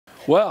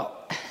Well,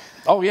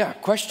 oh yeah,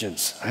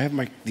 questions. I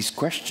have these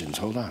questions.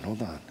 Hold on.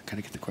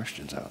 Gotta get the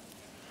questions out.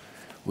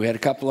 We had a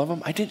couple of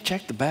them. I didn't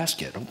check the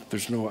basket. Oh,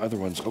 there's no other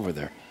ones over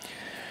there.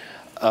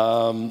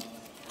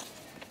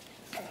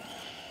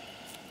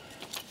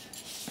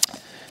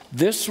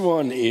 This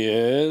one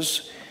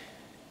is,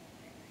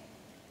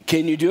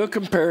 can you do a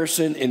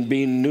comparison in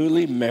being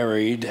newly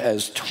married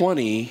as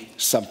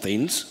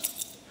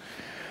 20-somethings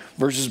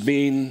versus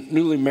being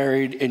newly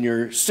married in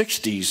your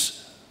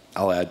 60s,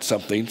 I'll add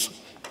somethings.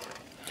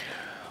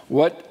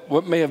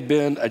 What may have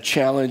been a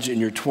challenge in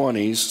your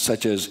 20s,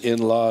 such as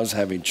in-laws,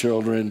 having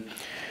children,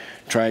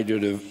 trying to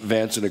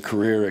advance in a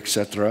career,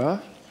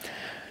 etc.?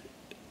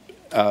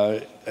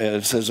 And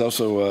it says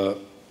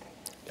also,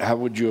 how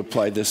would you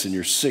apply this in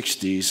your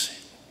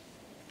 60s?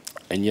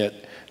 And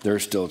yet there are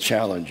still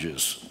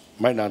challenges.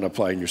 Might not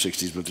apply in your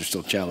 60s, but there's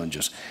still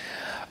challenges.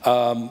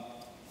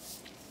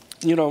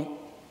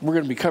 We're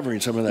going to be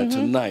covering some of that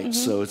tonight,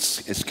 so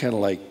it's kind of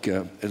like,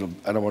 I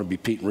don't want to be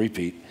Pete and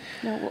repeat.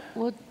 No,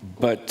 we'll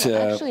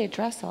actually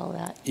address all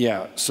that.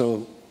 Yeah,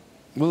 so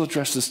we'll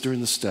address this during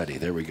the study.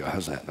 There we go.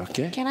 How's that?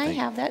 Okay? Can I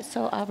have that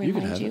so I'll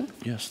remind you?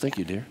 Yes, thank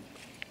you, dear.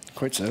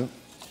 Quite so.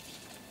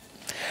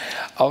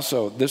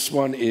 Also, this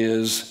one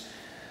is,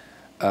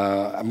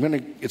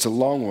 it's a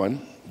long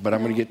one, but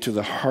I'm going to get to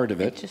the heart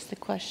of it. It's just the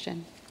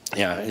question.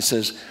 Yeah, it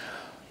says,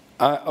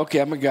 okay,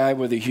 I'm a guy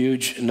with a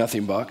huge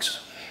nothing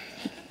box.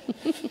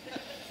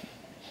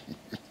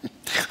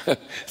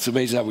 It's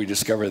amazing how we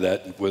discover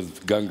that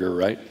with Gungor,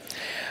 right?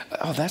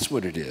 Oh, that's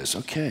what it is.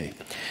 Okay.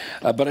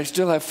 But I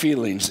still have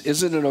feelings.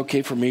 Isn't it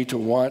okay for me to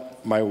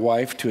want my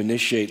wife to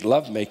initiate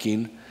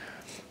lovemaking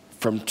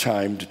from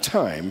time to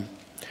time?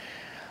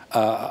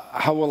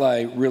 How will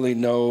I really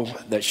know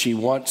that she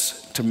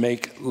wants to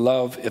make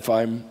love if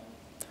I'm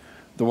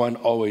the one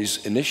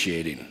always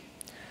initiating?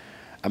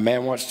 A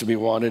man wants to be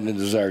wanted and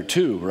desired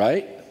too,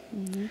 right?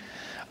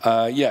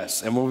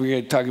 Yes, and we're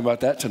going to talk about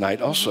that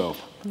tonight also.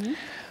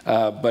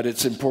 But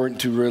it's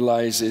important to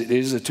realize it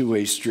is a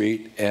two-way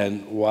street,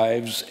 and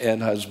wives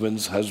and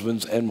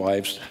husbands and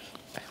wives,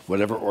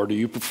 whatever order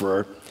you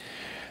prefer,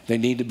 they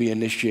need to be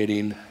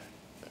initiating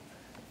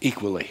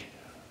equally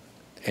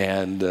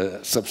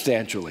and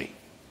substantially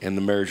in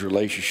the marriage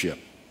relationship.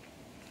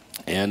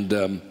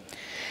 And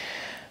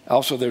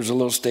also there's a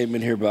little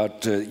statement here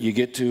about you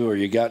get to or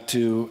you got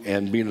to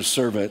and being a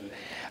servant.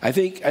 I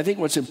think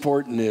what's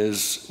important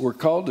is we're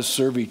called to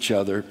serve each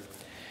other.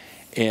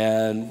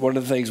 And one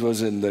of the things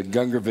was in the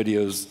Gungor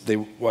videos, they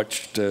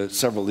watched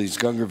several of these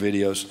Gungor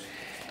videos,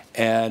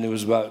 and it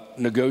was about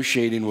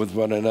negotiating with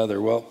one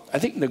another. Well, I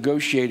think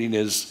negotiating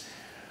is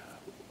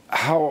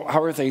how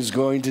are things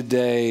going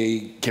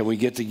today? Can we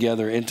get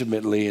together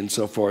intimately and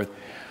so forth?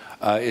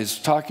 Is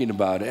talking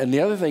about it. And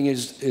the other thing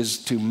is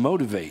to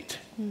motivate.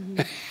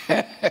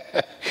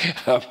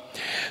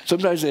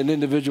 Sometimes an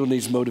individual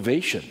needs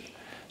motivation.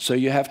 So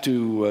you have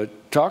to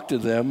talk to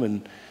them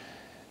and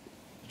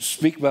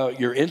speak about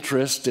your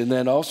interest, and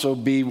then also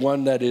be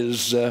one that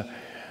is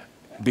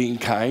being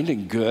kind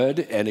and good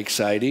and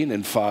exciting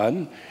and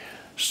fun,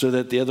 so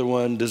that the other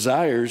one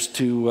desires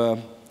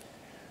to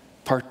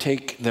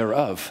partake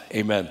thereof.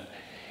 Amen.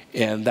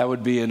 And that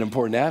would be an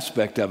important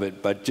aspect of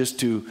it. But just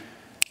to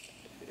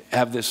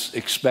have this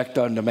expect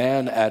on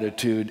demand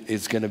attitude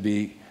is going to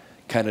be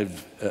kind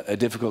of a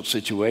difficult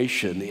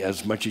situation.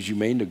 As much as you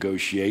may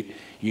negotiate,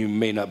 you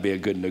may not be a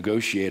good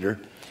negotiator.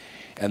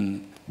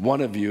 And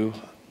one of you,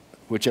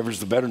 whichever's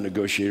the better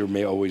negotiator,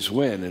 may always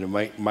win, and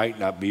it might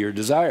not be your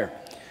desire.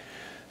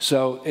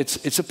 So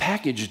it's a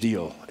package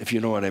deal, if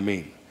you know what I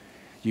mean.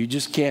 You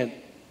just can't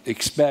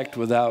expect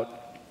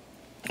without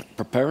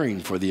preparing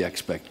for the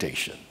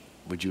expectation.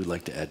 Would you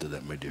like to add to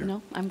that, my dear?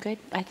 No, I'm good.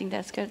 I think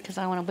that's good because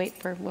I want to wait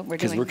for what we're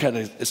doing.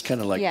 Because it's kind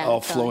of like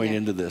all flowing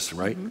into this,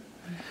 right?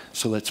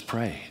 So let's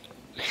pray.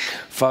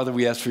 Father,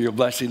 we ask for your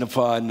blessing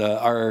upon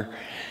our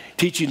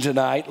teaching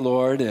tonight,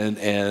 Lord,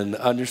 and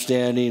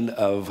understanding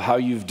of how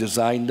you've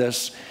designed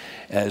us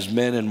as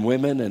men and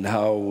women, and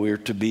how we're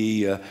to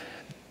be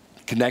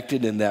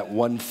connected in that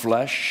one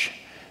flesh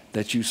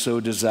that you so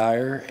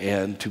desire,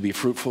 and to be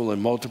fruitful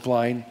and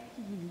multiplying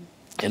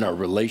in our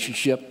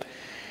relationship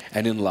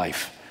and in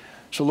life.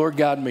 So, Lord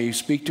God, may you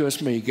speak to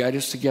us, may you guide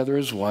us together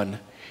as one.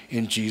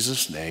 In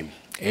Jesus' name,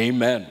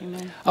 amen.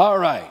 Amen. All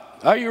right,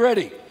 are you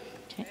ready?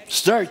 Okay.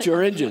 Start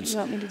your engines. You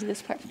want me to do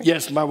this part first?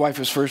 Yes, my wife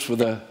is first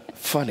with a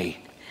funny.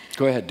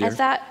 Go ahead, dear. I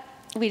thought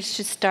we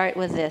should start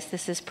with this.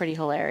 This is pretty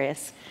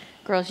hilarious.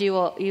 Girls, you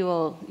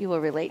will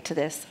relate to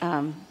this.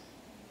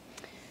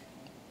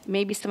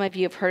 Maybe some of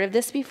you have heard of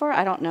this before.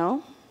 I don't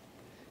know.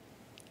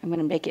 I'm going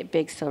to make it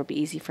big so it'll be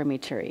easy for me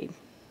to read.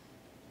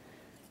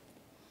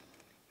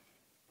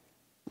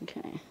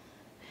 Okay.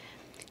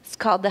 It's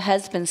called the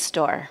Husband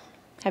Store.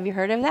 Have you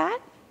heard of that?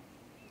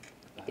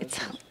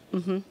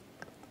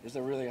 Is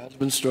there really a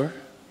husband store?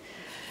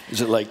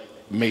 Is it like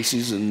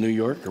Macy's in New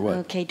York or what?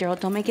 Okay, Daryl,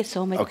 don't make it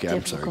so much difficult.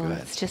 I'm sorry, go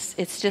ahead. It's just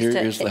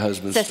Here's the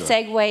husband store. It's a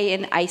segue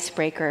and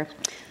icebreaker.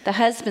 The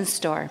Husband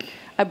Store.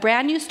 A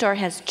brand new store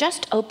has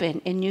just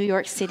opened in New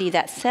York City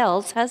that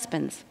sells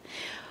husbands.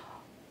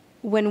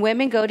 When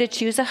women go to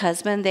choose a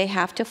husband, they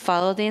have to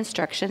follow the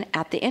instruction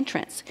at the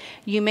entrance.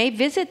 You may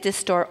visit this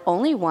store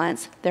only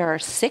once. There are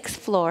 6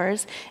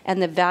 floors,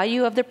 and the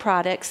value of the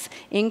products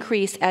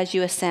increase as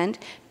you ascend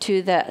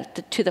to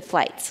the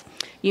flights.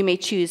 You may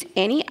choose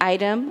any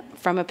item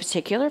from a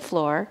particular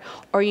floor,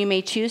 or you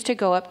may choose to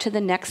go up to the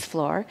next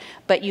floor,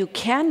 but you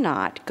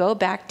cannot go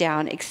back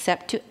down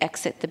except to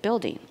exit the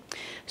building.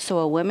 So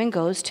a woman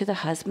goes to the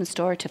husband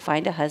store to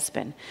find a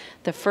husband.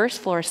 The first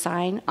floor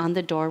sign on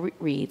the door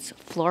reads,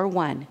 Floor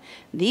 1,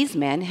 these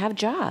men have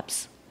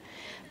jobs.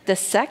 The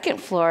second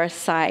floor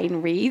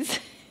sign reads,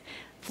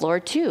 Floor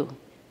 2,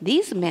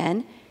 these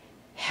men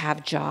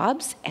have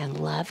jobs and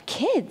love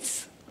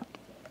kids.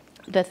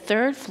 The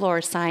third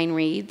floor sign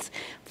reads,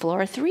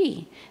 Floor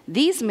 3,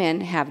 these men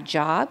have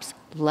jobs,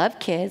 love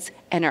kids,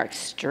 and are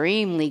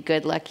extremely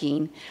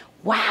good-looking.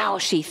 Wow,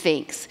 she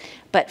thinks,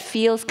 but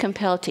feels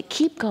compelled to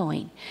keep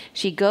going.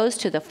 She goes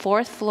to the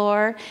 4th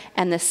floor,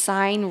 and the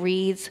sign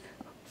reads,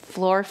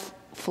 Floor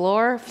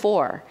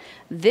 4.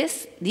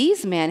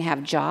 These men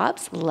have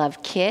jobs,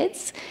 love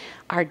kids,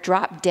 are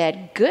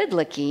drop-dead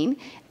good-looking,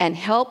 and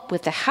help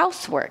with the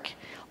housework.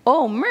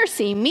 Oh,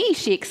 mercy me,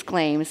 she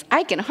exclaims.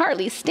 I can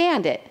hardly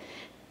stand it.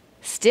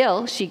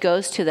 Still, she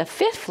goes to the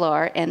 5th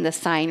floor, and the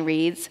sign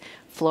reads,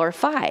 Floor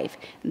 5.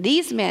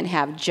 These men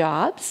have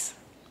jobs.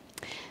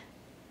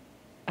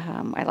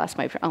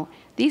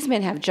 These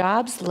men have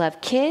jobs, love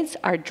kids,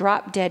 are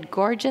drop-dead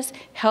gorgeous,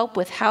 help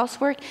with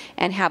housework,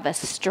 and have a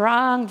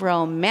strong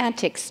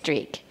romantic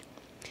streak.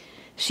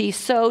 She's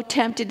so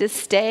tempted to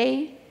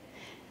stay,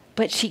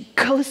 but she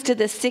goes to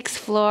the 6th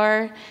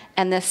floor,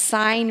 and the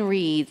sign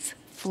reads,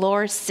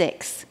 Floor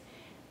 6.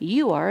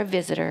 You are a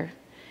visitor.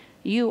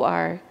 You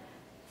are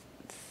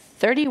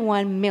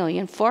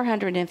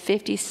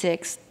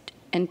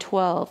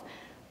 31,456,012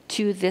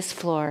 to this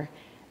floor.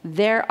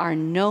 There are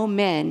no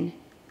men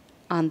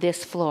on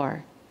this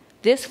floor.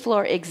 This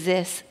floor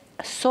exists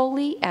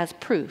solely as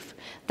proof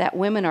that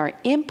women are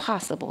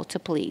impossible to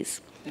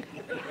please.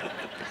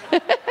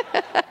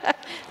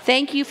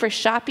 Thank you for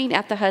shopping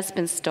at the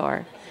husband's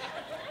store.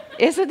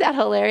 Isn't that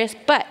hilarious?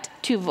 But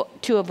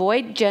to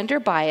avoid gender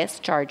bias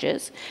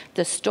charges,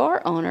 the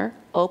store owner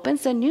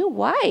opens a new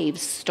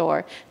wives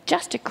store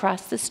just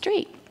across the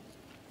street.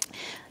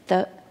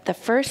 The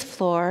first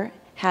floor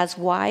has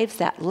wives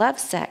that love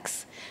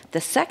sex.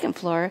 The second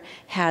floor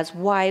has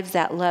wives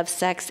that love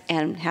sex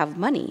and have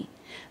money.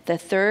 The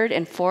 3rd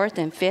and 4th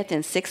and 5th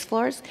and 6th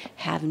floors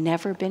have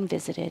never been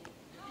visited.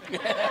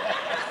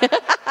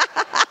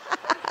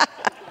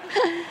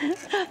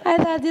 I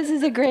thought this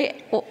is a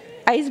great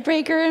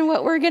icebreaker in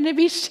what we're going to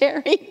be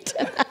sharing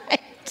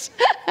tonight.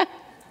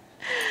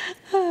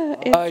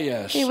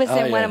 Yes. It was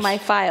in one of my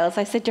files.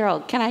 I said,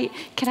 Daryl, can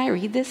I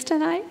read this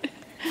tonight?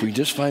 If we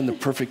just find the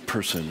perfect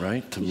person,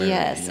 right, to marry.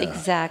 Yes,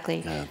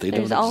 exactly. Yeah,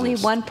 There's only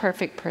one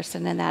perfect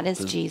person, and that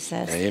is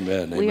Jesus.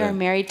 Amen. We are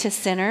married to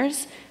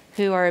sinners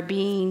who are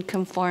being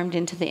conformed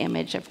into the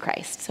image of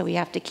Christ. So we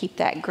have to keep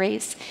that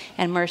grace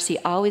and mercy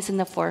always in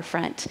the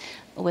forefront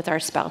with our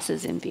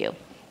spouses in view.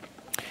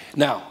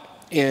 Now,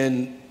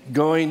 in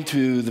going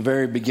to the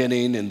very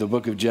beginning in the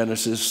book of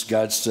Genesis,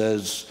 God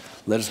says,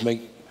 let us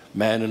make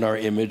man in our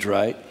image,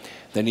 right?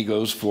 Then he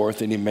goes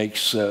forth and he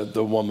makes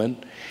the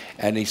woman.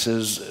 And he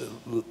says,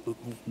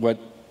 what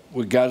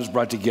God has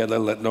brought together,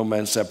 let no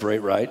man separate,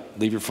 right?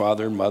 Leave your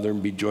father and mother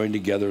and be joined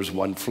together as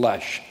one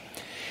flesh.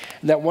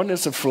 And that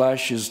oneness of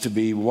flesh is to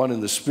be one in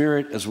the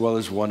spirit as well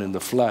as one in the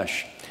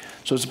flesh.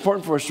 So it's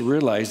important for us to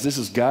realize this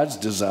is God's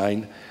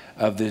design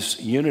of this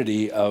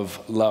unity of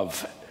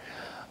love.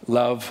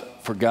 Love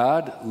for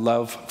God,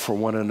 love for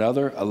one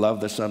another, a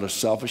love that's not a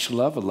selfish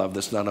love, a love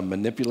that's not a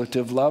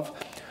manipulative love,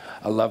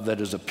 a love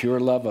that is a pure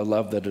love, a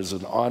love that is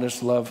an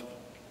honest love,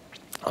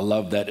 a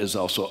love that is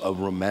also a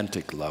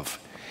romantic love.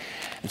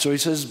 And so he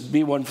says,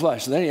 be one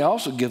flesh. And then he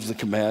also gives the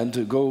command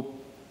to go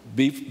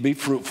be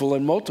fruitful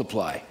and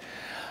multiply.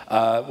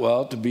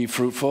 Well, to be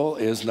fruitful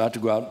is not to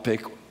go out and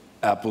pick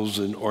apples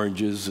and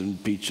oranges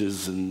and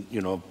peaches and,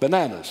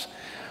 bananas,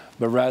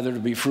 but rather to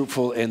be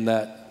fruitful in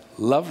that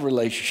love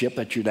relationship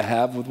that you're to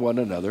have with one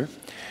another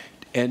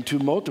and to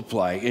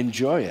multiply,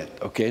 enjoy it,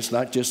 okay? It's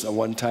not just a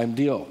one-time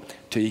deal.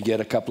 Till you get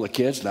a couple of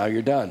kids, now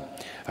you're done,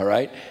 all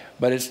right?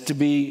 But it's to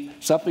be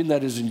something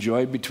that is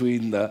enjoyed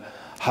between the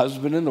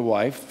husband and the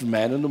wife, the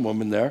man and the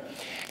woman there,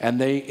 and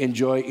they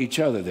enjoy each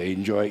other. They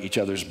enjoy each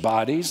other's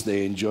bodies.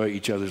 They enjoy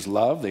each other's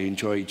love. They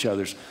enjoy each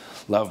other's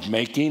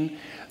love-making.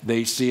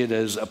 They see it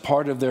as a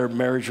part of their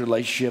marriage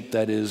relationship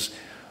that is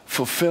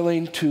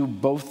fulfilling to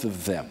both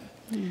of them.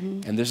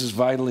 Mm-hmm. And this is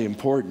vitally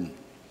important.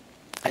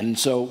 And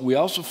so we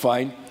also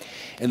find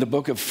in the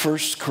book of 1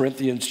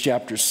 Corinthians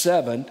chapter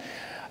 7,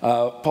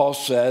 Paul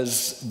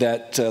says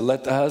that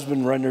let the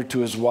husband render to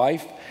his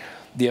wife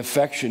the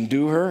affection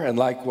due her, and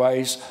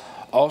likewise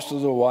also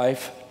the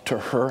wife to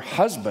her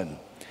husband.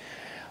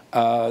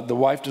 The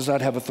wife does not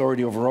have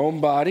authority over her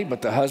own body,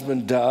 but the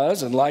husband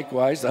does, and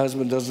likewise the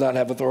husband does not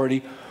have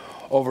authority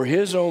over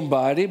his own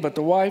body, but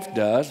the wife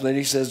does. And then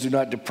he says, do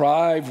not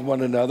deprive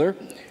one another,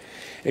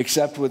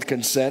 except with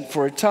consent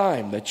for a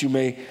time, that you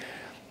may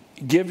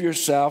give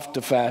yourself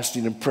to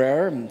fasting and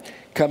prayer and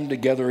come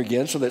together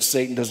again so that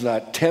Satan does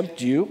not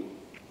tempt you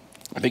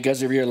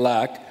because of your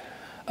lack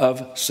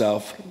of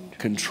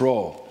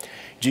self-control.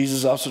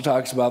 Jesus also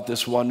talks about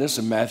this oneness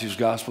in Matthew's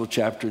Gospel,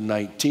 chapter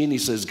 19. He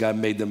says God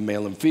made them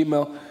male and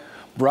female,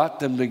 brought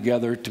them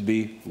together to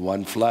be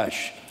one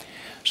flesh.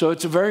 So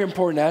it's a very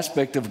important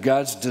aspect of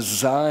God's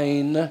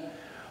design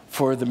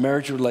for the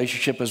marriage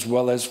relationship as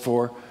well as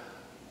for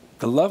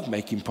the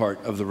lovemaking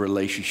part of the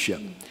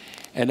relationship.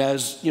 And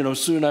as you know,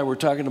 Sue and I were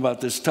talking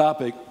about this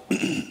topic,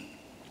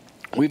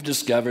 we've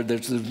discovered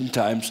there's been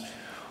times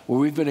where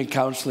we've been in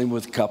counseling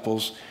with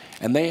couples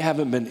and they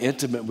haven't been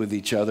intimate with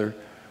each other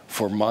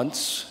for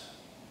months,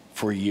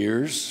 for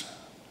years,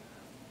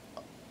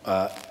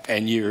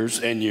 and years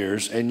and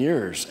years and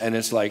years. And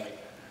it's like,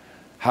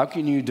 how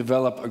can you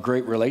develop a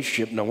great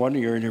relationship? No wonder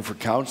you're in here for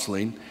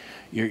counseling.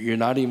 You're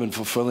not even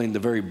fulfilling the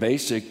very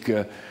basic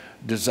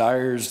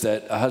desires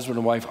that a husband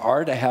and wife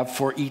are to have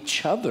for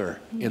each other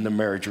in the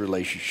marriage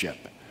relationship.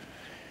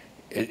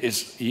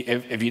 If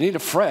you need a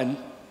friend,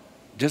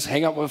 just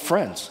hang out with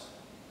friends,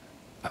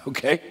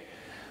 okay?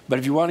 But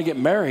if you want to get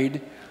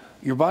married,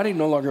 your body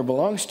no longer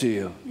belongs to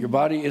you. Your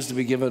body is to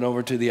be given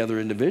over to the other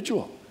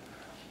individual.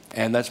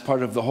 And that's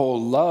part of the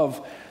whole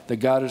love that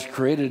God has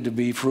created to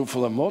be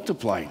fruitful and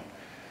multiplying.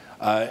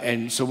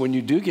 And so when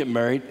you do get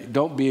married,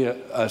 don't be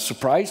a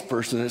surprise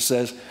person that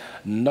says,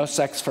 no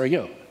sex for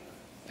you.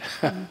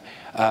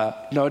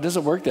 No, it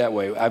doesn't work that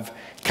way. I've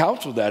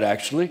counseled that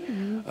actually,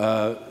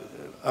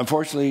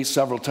 unfortunately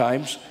several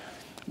times,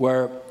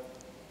 where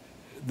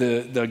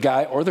the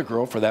guy or the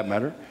girl, for that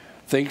matter,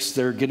 thinks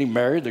they're getting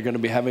married, they're going to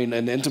be having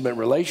an intimate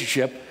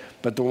relationship,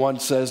 but the one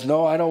says,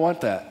 no, I don't want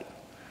that.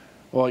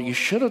 Well, you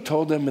should have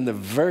told them in the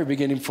very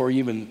beginning before you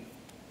even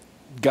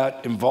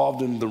got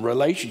involved in the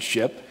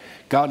relationship,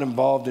 got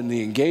involved in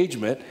the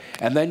engagement,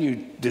 and then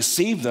you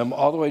deceive them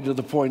all the way to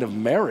the point of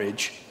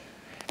marriage,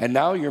 and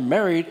now you're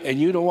married and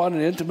you don't want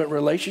an intimate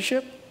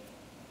relationship?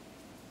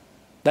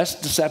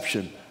 That's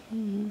deception.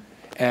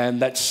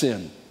 And that's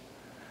sin.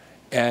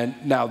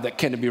 And now that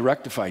can it be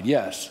rectified?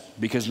 Yes,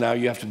 because now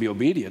you have to be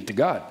obedient to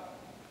God.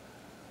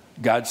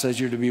 God says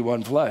you're to be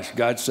one flesh.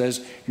 God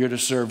says you're to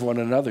serve one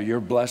another. You're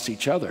to bless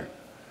each other.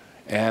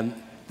 And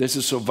this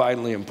is so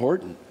vitally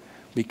important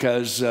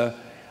because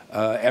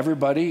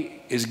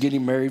everybody is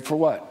getting married for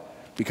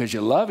what? Because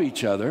you love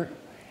each other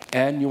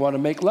and you want to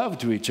make love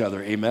to each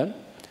other. Amen?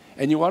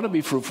 And you want to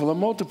be fruitful and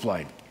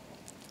multiplying.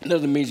 It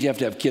doesn't mean you have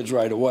to have kids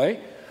right away,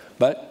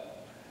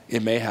 but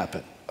it may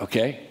happen,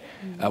 okay?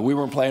 We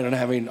weren't planning on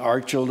having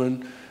our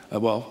children,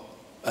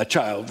 a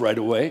child right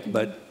away,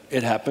 but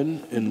it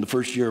happened in the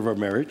first year of our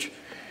marriage.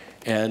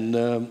 And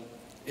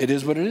it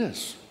is what it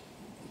is.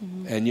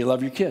 And you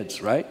love your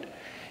kids, right?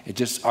 It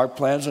just, our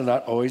plans are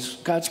not always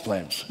God's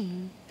plans.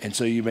 And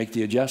so you make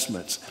the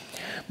adjustments.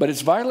 But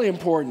it's vitally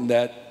important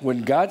that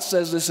when God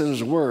says this in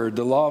His Word,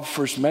 the law of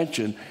first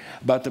mention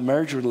about the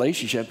marriage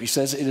relationship, He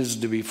says it is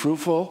to be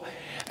fruitful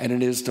and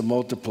it is to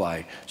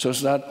multiply. So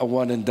it's not a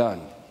one and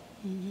done,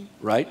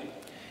 right?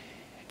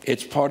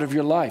 It's part of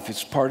your life.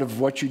 It's part of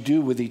what you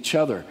do with each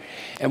other.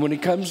 And when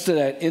it comes to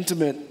that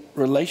intimate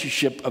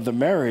relationship of the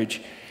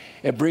marriage,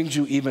 it brings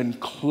you even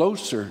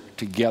closer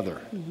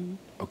together,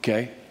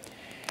 okay?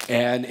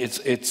 And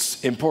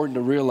it's important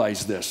to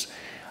realize this.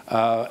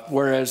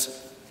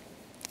 Whereas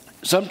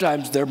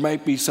sometimes there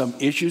might be some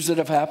issues that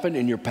have happened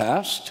in your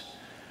past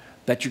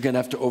that you're going to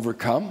have to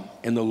overcome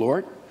in the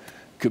Lord.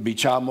 Could be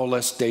child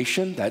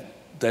molestation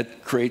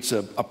that creates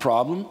a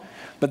problem.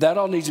 But that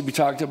all needs to be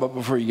talked about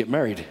before you get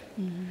married.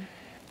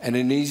 And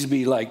it needs to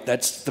be like,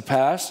 that's the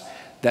past.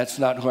 That's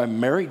not who I'm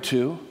married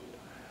to.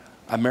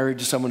 I'm married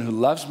to someone who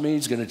loves me,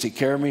 is going to take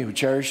care of me, who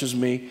cherishes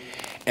me.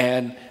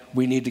 And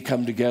we need to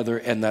come together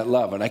in that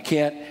love. And I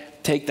can't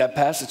take that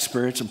past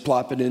experience and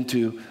plop it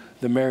into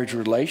the marriage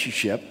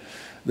relationship.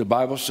 The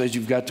Bible says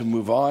you've got to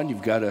move on.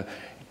 You've got to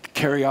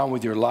carry on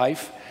with your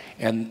life.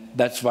 And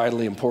that's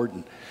vitally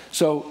important.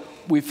 So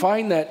we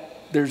find that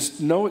there's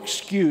no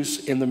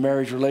excuse in the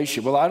marriage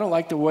relationship. Well, I don't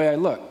like the way I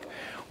look.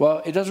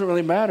 Well, it doesn't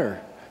really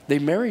matter. They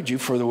married you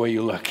for the way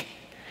you look.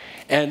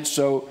 And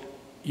so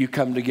you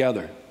come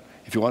together.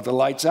 If you want the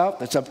lights out,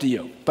 that's up to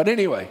you. But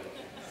anyway,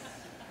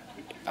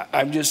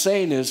 I'm just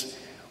saying is,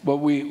 what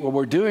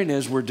we're doing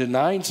is we're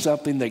denying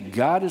something that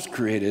God has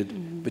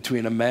created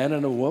between a man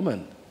and a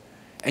woman.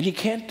 And you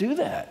can't do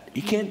that.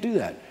 You can't do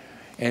that.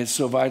 And it's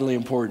so vitally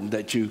important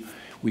that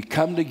we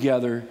come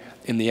together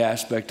in the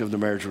aspect of the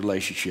marriage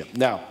relationship.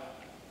 Now,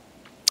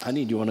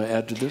 honey, do you want to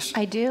add to this?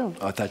 I do.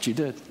 Oh, I thought you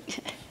did.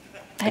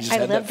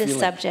 I love this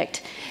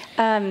subject.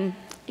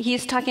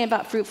 He's talking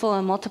about fruitful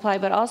and multiply,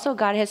 but also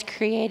God has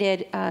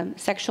created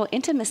sexual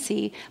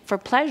intimacy for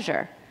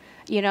pleasure.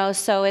 You know,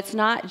 so it's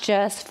not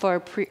just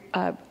for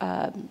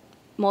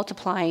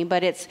multiplying,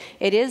 but it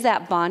is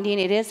that bonding,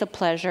 it is a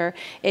pleasure,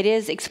 it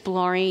is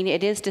exploring,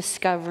 it is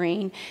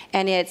discovering,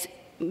 and it's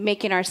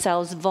making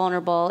ourselves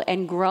vulnerable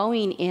and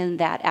growing in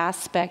that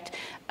aspect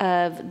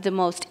of the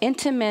most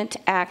intimate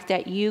act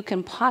that you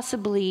can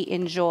possibly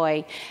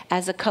enjoy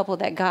as a couple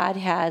that God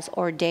has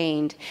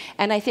ordained.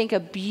 And I think a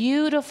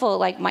beautiful,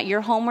 like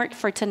your homework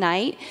for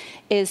tonight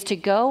is to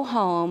go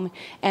home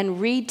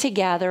and read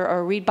together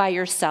or read by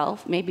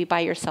yourself, maybe by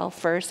yourself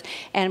first,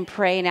 and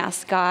pray and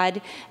ask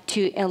God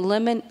to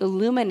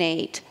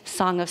illuminate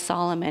Song of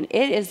Solomon.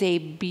 It is a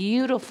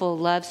beautiful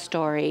love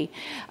story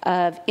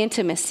of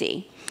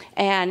intimacy.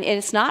 And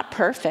it's not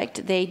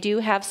perfect. They do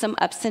have some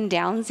ups and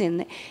downs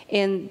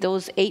in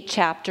those 8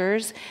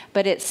 chapters,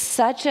 but it's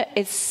such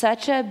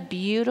a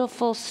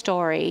beautiful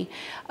story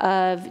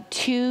of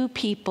 2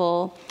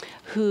 people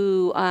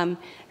who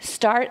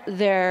start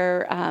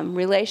their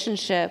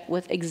relationship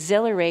with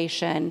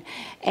exhilaration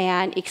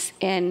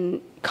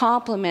and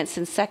compliments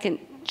in second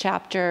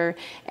chapter,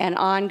 and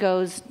on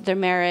goes their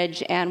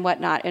marriage and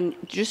whatnot. And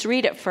just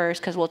read it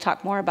first, because we'll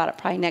talk more about it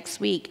probably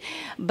next week.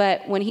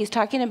 But when he's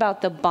talking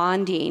about the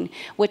bonding,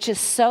 which is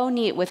so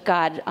neat with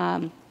God,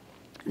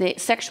 the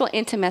sexual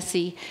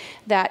intimacy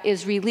that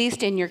is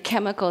released in your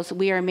chemicals.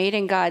 We are made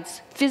in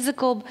God's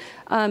physical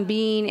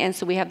being, and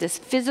so we have this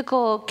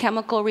physical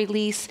chemical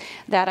release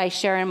that I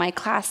share in my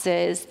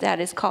classes that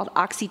is called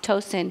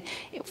oxytocin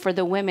for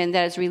the women,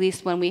 that is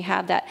released when we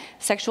have that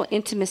sexual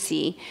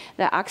intimacy.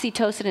 The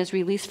oxytocin is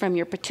released from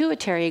your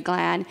pituitary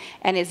gland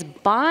and is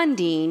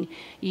bonding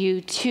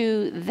you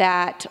to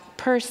that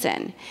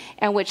person,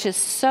 and which is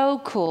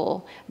so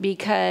cool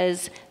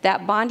because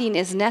that bonding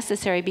is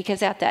necessary,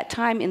 because at that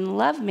time in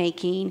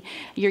lovemaking,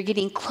 you're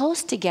getting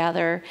close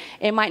together.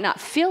 It might not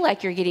feel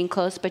like you're getting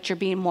close, but you're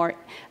being more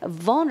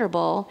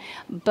vulnerable.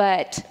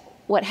 But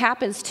what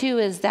happens too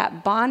is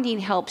that bonding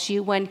helps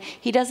you when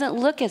he doesn't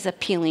look as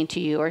appealing to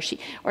you,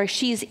 or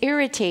she's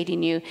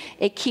irritating you.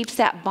 It keeps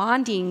that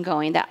bonding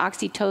going. That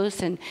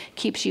oxytocin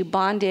keeps you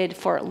bonded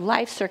for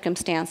life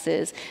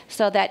circumstances.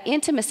 So that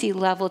intimacy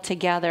level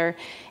together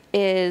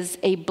is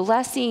a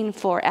blessing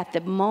for at the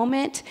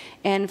moment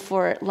and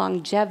for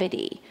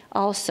longevity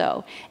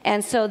also.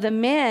 And so the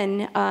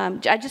men,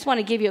 I just want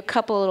to give you a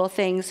couple little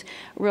things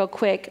real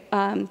quick.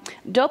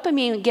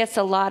 Dopamine gets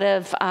a lot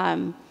of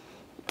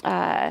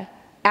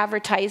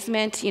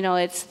advertisement. You know,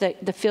 it's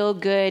the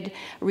feel-good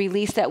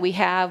release that we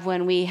have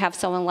when we have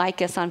someone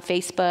like us on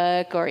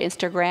Facebook or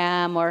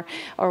Instagram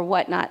or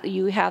whatnot.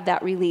 You have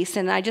that release.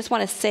 And I just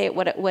want to say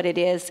what it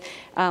is.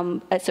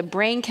 It's a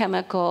brain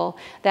chemical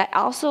that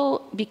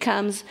also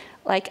becomes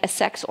like a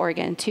sex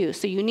organ too.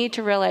 So you need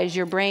to realize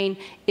your brain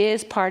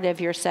is part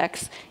of your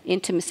sex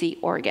intimacy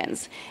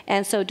organs.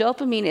 And so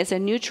dopamine is a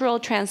neutral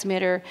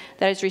transmitter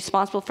that is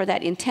responsible for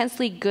that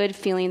intensely good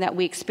feeling that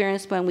we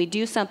experience when we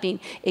do something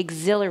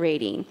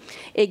exhilarating.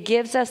 It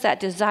gives us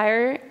that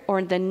desire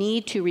or the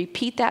need to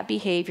repeat that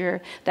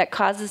behavior that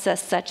causes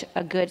us such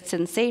a good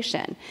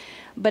sensation.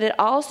 But it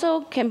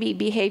also can be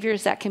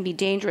behaviors that can be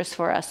dangerous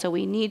for us, so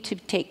we need to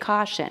take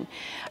caution.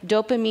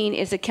 Dopamine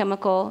is a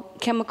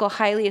chemical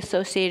highly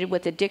associated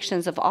with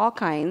addictions of all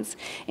kinds,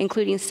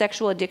 including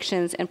sexual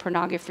addictions and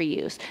pornography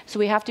use. So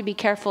we have to be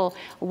careful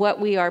what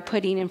we are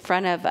putting in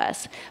front of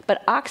us.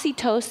 But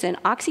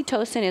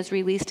oxytocin is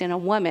released in a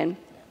woman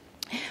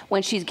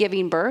when she's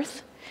giving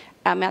birth.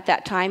 At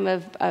that time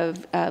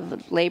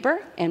of labor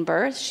and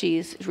birth,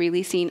 she's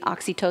releasing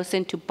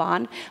oxytocin to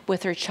bond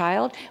with her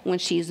child. When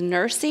she's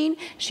nursing,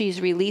 she's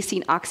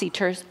releasing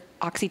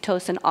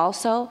oxytocin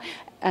also,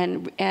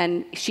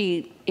 and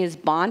she is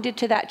bonded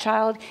to that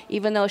child,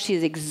 even though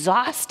she's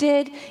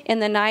exhausted in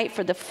the night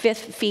for the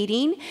 5th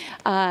feeding.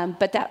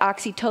 But that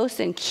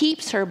oxytocin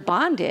keeps her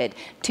bonded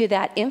to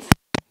that infant.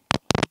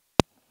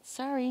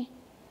 Sorry.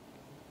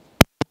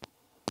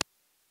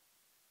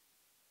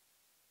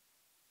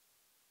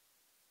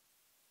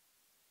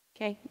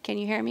 Okay, can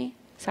you hear me?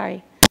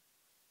 Sorry.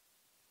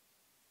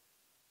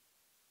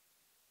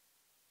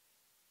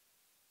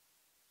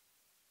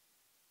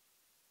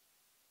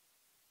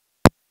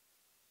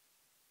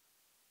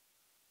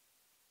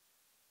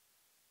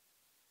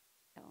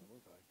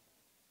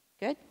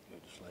 Good?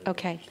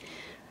 Okay.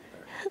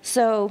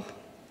 So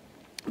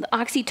the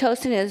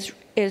oxytocin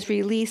is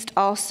released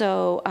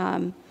also,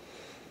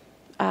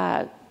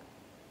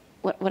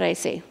 what did I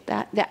say?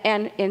 That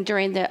and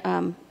during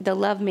the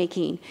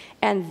lovemaking.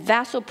 And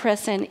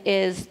vasopressin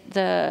is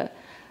the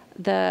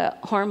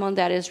hormone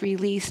that is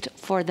released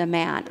for the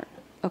man.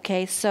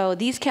 Okay, so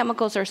these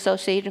chemicals are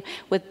associated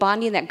with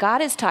bonding that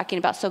God is talking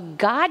about. So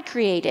God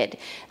created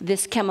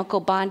this chemical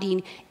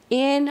bonding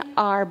in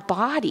our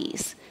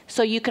bodies.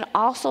 So you can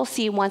also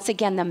see, once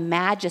again, the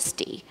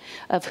majesty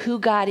of who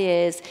God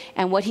is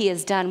and what he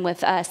has done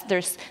with us.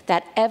 There's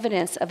that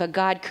evidence of a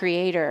God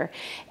creator.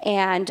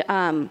 And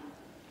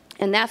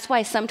that's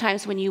why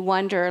sometimes when you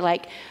wonder,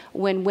 like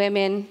when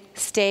women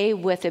stay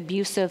with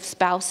abusive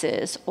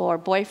spouses or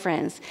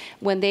boyfriends,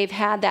 when they've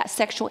had that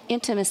sexual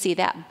intimacy,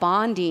 that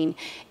bonding,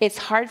 it's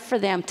hard for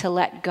them to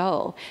let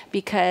go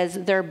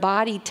because their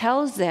body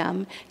tells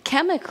them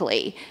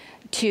chemically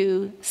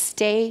to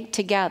stay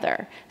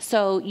together.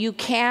 So you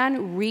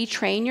can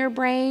retrain your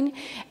brain,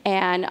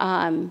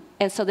 and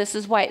so this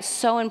is why it's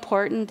so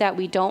important that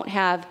we don't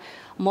have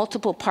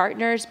multiple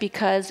partners,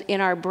 because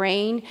in our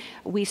brain,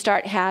 we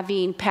start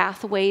having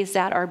pathways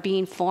that are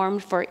being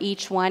formed for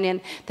each one,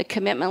 and the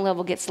commitment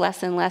level gets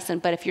less and less.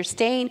 But if you're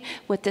staying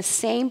with the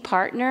same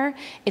partner,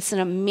 it's an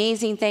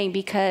amazing thing,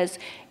 because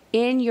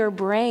in your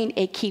brain,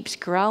 it keeps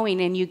growing,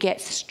 and you get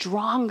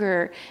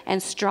stronger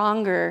and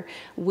stronger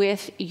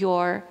with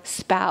your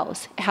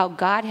spouse, how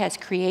God has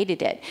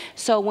created it.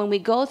 So when we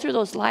go through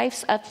those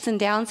life's ups and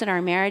downs in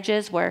our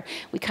marriages where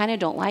we kind of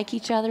don't like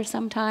each other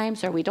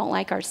sometimes, or we don't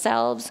like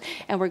ourselves,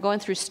 and we're going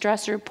through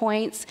stressor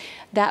points,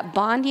 that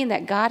bonding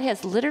that God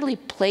has literally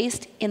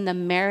placed in the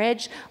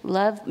marriage,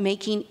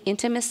 love-making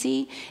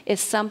intimacy, is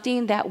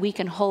something that we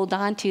can hold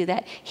on to,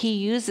 that he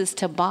uses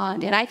to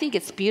bond. And I think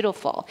it's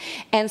beautiful.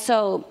 And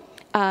so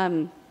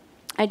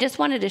I just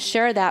wanted to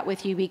share that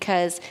with you,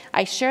 because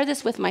I share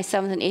this with my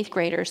 7th and 8th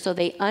graders so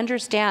they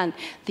understand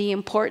the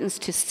importance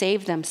to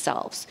save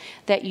themselves,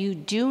 that you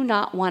do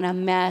not want to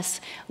mess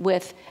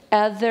with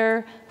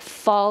other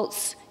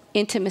false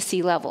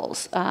intimacy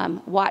levels.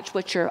 Watch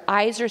what your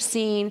eyes are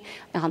seeing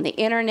on the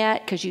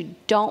internet, because you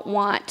don't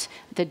want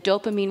the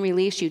dopamine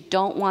release. You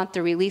don't want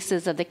the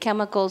releases of the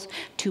chemicals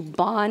to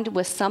bond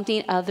with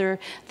something other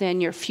than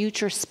your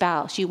future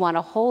spouse. You want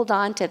to hold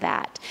on to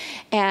that.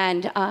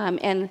 And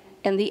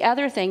the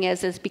other thing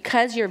is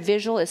because your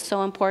visual is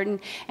so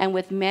important, and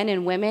with men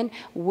and women,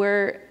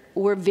 we're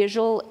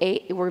visual.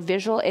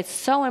 It's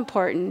so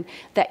important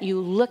that you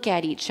look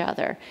at each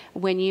other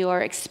when you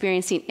are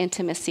experiencing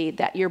intimacy,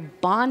 that you're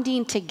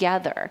bonding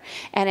together.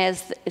 And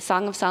as the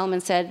Song of Solomon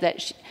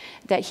said,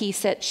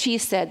 she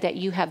said that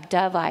you have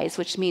dove eyes,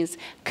 which means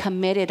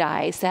committed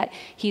eyes, that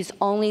he's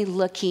only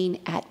looking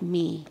at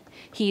me.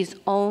 He's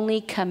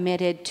only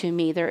committed to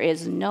me. There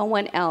is no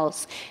one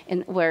else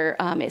where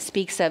it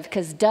speaks of,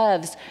 because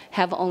doves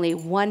have only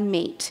one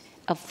mate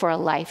for a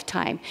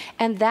lifetime.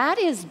 And that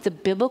is the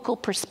biblical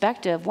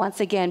perspective,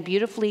 once again,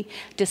 beautifully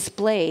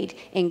displayed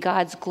in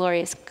God's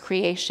glorious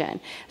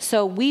creation.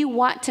 So we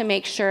want to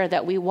make sure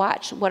that we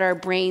watch what our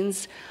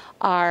brains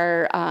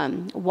are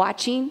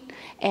watching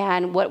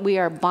and what we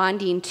are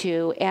bonding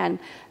to. And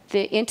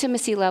the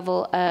intimacy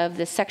level of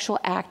the sexual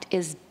act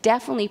is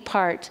definitely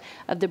part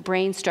of the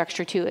brain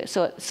structure too.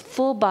 So it's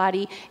full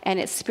body, and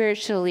it's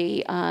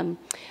spiritually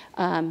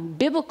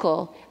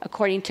biblical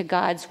according to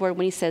God's word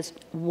when he says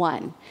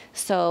one.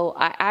 So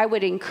I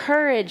would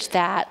encourage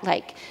that.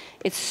 Like,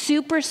 it's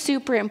super,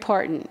 super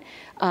important.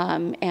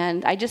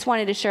 And I just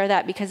wanted to share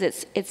that, because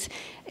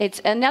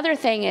it's another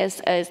thing is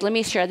let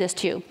me share this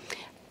too.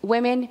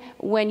 Women,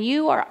 when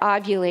you are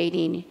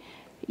ovulating,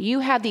 you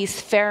have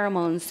these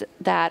pheromones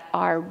that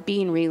are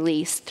being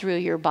released through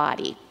your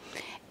body.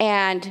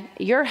 And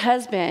your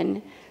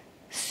husband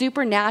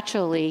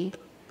supernaturally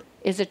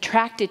is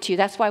attracted to you.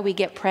 That's why we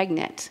get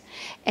pregnant,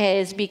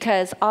 is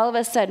because all of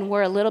a sudden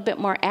we're a little bit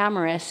more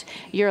amorous.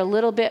 You're a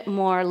little bit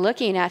more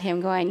looking at him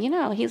going,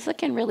 he's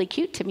looking really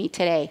cute to me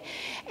today.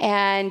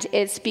 And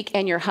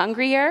and you're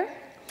hungrier.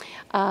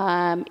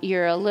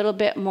 You're a little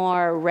bit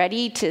more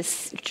ready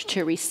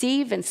to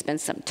receive and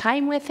spend some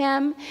time with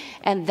him.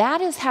 And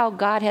that is how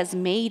God has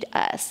made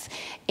us.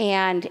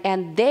 And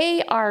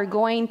they are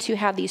going to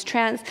have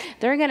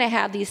they're going to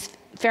have these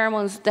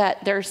pheromones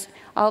that there's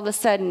all of a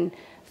sudden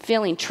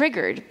feeling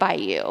triggered by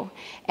you.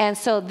 And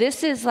so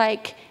this is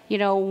like,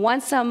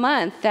 once a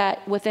month,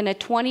 that within a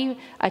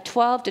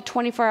 12 to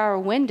 24 hour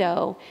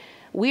window,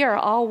 we are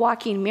all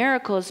walking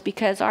miracles,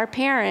 because our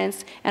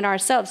parents and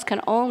ourselves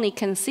can only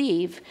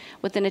conceive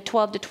within a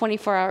 12 to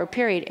 24 hour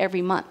period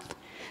every month.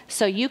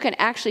 So you can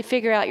actually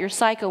figure out your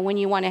cycle when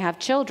you want to have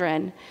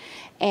children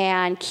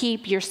and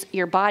keep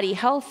your body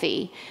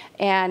healthy.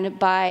 And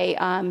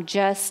by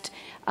just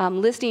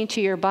listening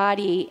to your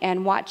body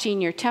and watching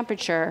your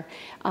temperature,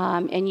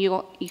 and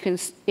you can,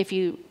 if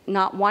you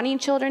not wanting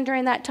children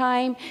during that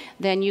time,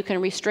 then you can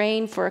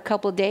restrain for a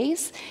couple of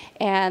days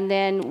and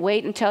then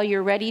wait until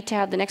you're ready to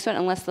have the next one,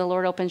 unless the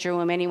Lord opens your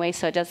womb anyway,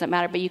 so it doesn't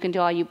matter. But you can do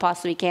all you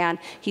possibly can.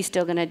 He's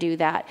still going to do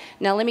that.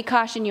 Now, let me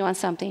caution you on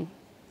something.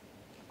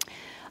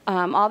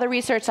 All the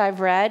research I've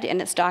read,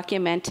 and it's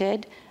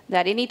documented,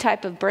 that any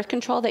type of birth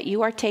control that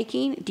you are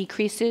taking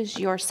decreases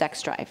your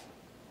sex drive.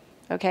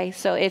 Okay,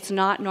 so it's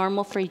not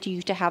normal for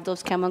you to have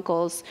those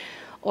chemicals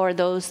or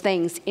those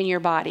things in your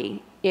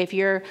body. If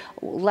you're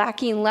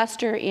lacking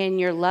luster in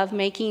your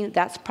lovemaking,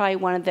 that's probably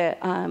one of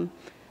the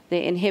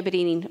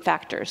inhibiting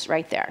factors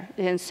right there.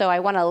 And so I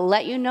want to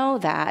let you know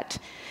that.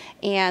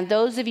 And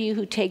those of you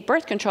who take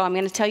birth control, I'm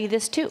going to tell you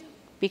this too,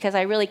 because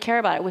I really care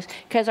about it.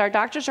 Because our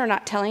doctors are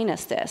not telling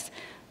us this.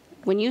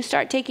 When you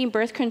start taking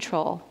birth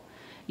control,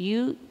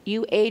 you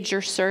age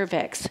your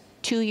cervix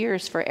 2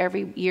 years for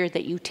every year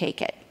that you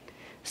take it.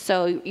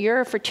 So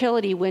your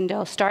fertility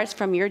window starts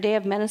from your day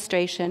of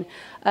menstruation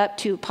up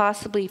to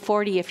possibly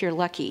 40 if you're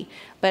lucky.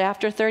 But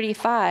after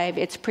 35,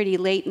 it's pretty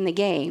late in the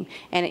game,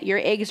 and your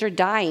eggs are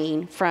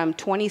dying from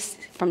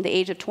the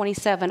age of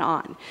 27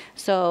 on.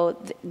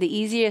 So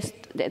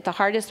the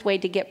hardest way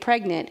to get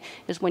pregnant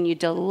is when you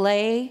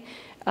delay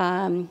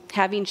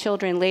having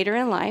children later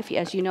in life.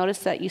 As you notice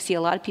that you see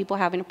a lot of people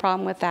having a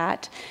problem with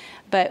that.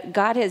 but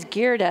God has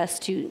geared us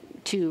to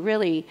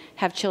really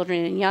have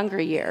children in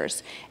younger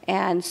years.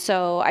 And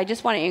so I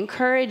just want to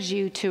encourage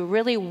you to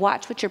really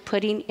watch what you're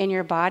putting in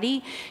your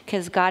body,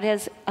 because God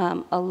has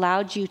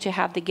allowed you to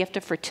have the gift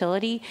of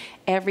fertility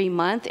every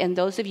month. And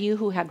those of you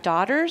who have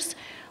daughters,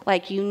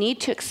 like, you need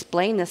to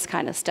explain this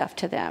kind of stuff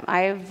to them.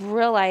 I've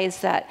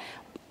realized that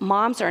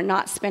moms are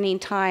not spending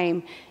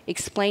time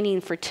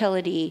explaining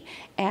fertility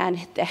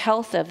and the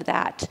health of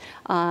that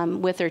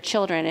with their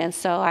children. And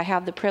so I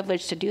have the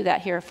privilege to do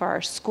that here for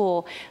our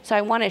school. So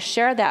I want to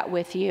share that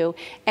with you.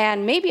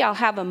 And maybe I'll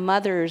have a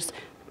mother's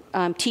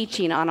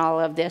teaching on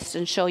all of this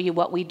and show you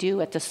what we do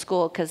at the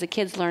school, because the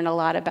kids learn a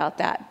lot about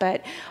that.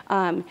 But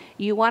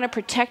you want to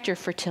protect your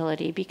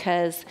fertility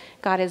because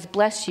God has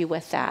blessed you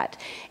with that.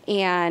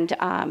 And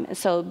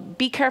so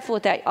be careful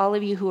with that, all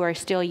of you who are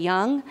still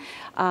young,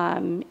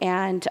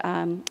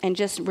 and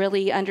just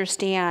really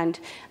understand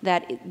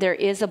that there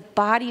is a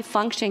body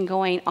function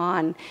going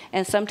on.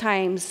 And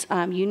sometimes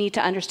you need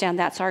to understand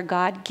that's our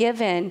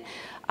God-given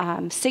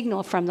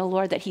signal from the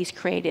Lord that He's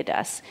created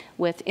us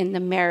with in the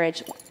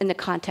marriage, in the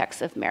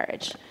context of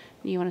marriage.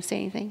 You want to say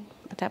anything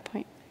at that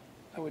point?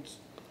 I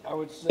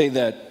would say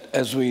that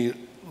as we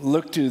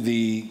look to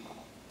the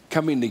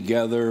coming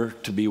together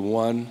to be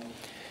one,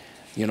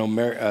 you know,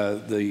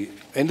 the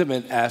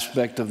intimate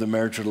aspect of the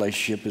marriage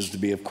relationship is to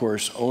be, of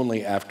course,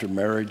 only after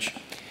marriage.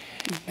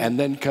 Mm-hmm. And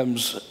then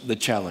comes the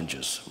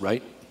challenges,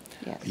 right?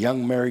 Yes. A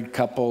young married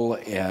couple,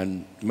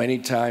 and many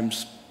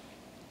times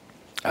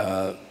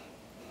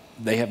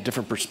they have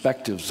different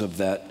perspectives of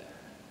that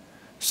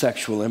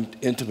sexual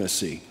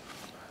intimacy.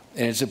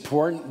 And it's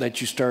important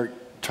that you start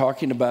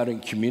talking about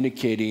and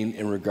communicating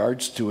in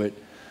regards to it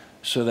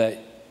so that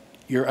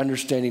you're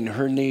understanding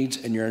her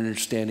needs and you're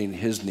understanding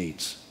his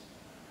needs,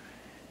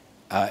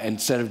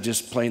 instead of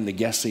just playing the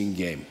guessing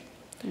game.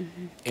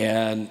 Mm-hmm.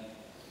 And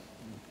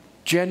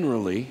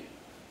generally,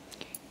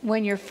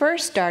 when you're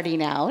first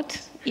starting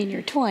out in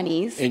your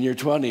 20s,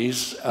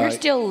 you're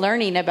still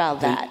learning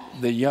about that.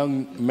 The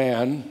young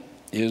man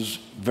is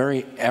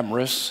very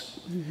amorous,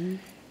 mm-hmm.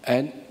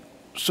 and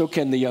so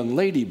can the young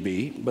lady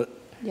be, but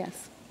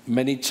yes,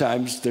 many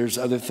times there's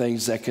other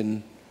things that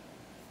can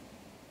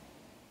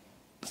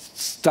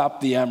stop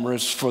the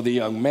amorous for the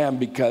young man,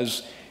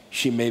 because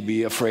she may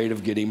be afraid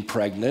of getting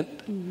pregnant.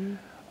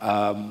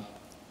 Mm-hmm.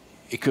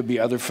 It could be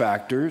other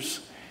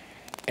factors,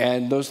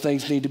 and those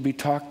things need to be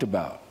talked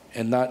about,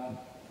 and not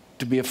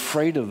to be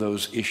afraid of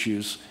those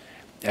issues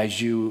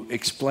as you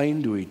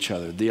explain to each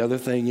other. The other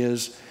thing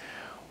is,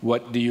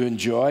 what do you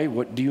enjoy?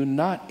 What do you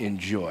not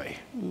enjoy?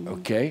 Mm-hmm.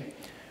 Okay?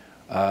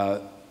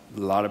 A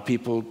lot of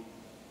people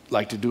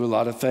like to do a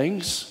lot of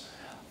things.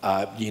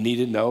 You need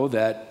to know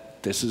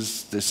that this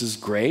is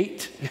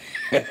great.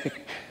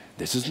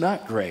 This is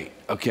not great,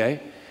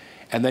 okay?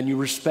 And then you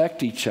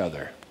respect each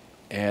other.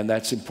 And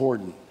that's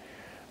important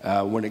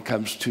when it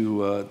comes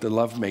to the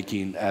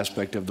lovemaking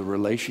aspect of the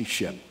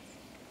relationship.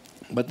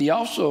 But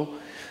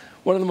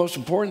one of the most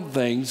important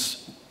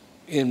things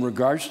in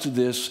regards to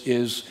this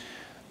is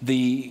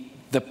the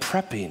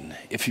prepping,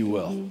 if you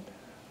will, mm-hmm.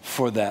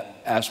 for that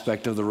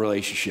aspect of the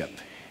relationship.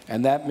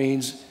 And that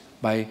means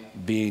by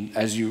being,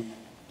 as you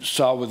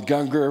saw with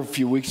Gunger a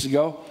few weeks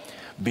ago,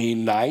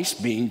 being nice,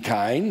 being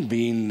kind,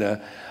 being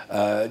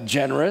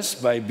generous,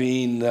 by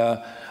being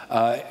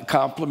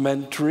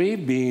complimentary,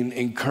 being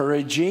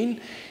encouraging.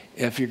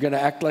 If you're going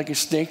to act like a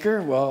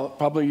stinker, well,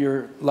 probably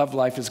your love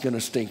life is going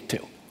to stink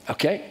too.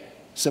 Okay?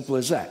 Simple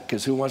as that.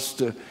 Because who wants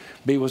to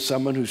be with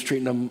someone who's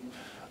treating them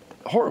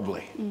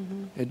horribly?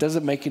 Mm-hmm. It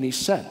doesn't make any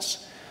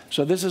sense.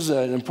 So this is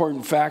an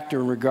important factor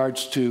in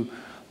regards to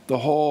the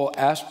whole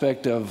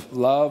aspect of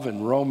love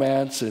and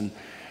romance, and,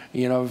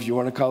 you know, if you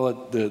want to call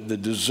it the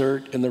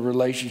dessert in the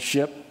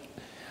relationship.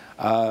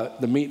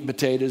 The meat and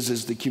potatoes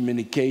is the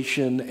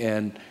communication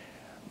and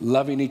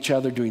loving each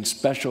other, doing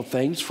special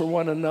things for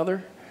one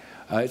another.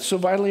 It's so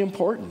vitally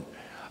important.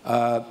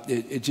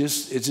 It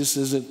just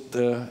isn't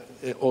the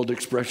old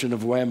expression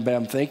of wham,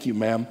 bam, thank you,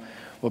 ma'am.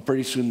 Well,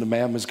 pretty soon the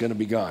ma'am is going to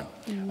be gone.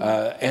 Mm-hmm.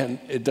 And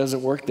it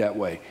doesn't work that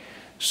way.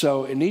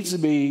 So it needs to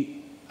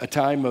be a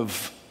time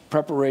of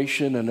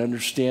preparation and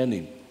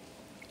understanding.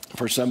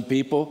 For some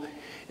people,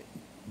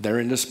 they're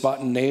into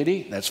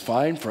spontaneity. That's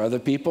fine. For other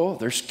people,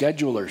 they're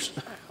schedulers.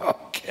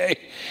 Okay.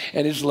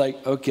 And it's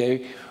like,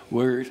 okay,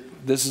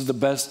 this is the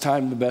best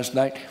time, the best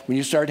night. When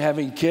you start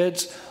having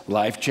kids,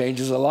 life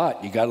changes a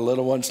lot. You got a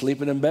little one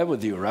sleeping in bed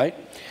with you, right?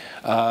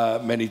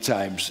 Many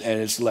times.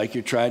 And it's like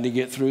you're trying to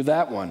get through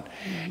that one.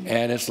 Mm-hmm.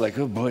 And it's like,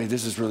 oh boy,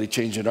 this is really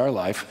changing our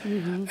life.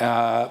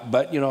 Mm-hmm.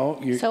 But, you know.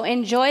 So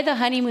enjoy the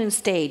honeymoon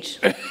stage.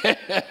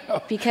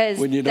 Because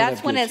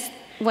that's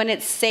when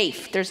it's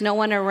safe. There's no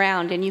one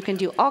around and you can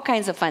do all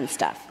kinds of fun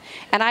stuff.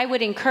 And I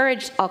would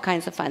encourage all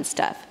kinds of fun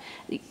stuff.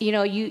 You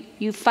know,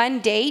 you fun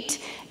date,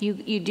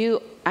 you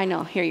do. I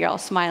know, here you're all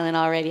smiling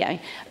already.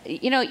 Okay.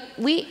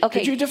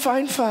 Could you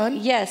define fun?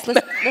 Yes,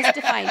 let's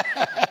define.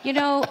 You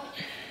know,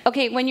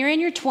 okay, when you're in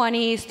your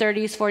 20s,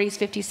 30s, 40s,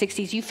 50s,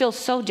 60s, you feel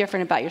so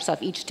different about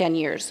yourself each 10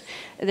 years.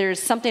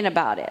 There's something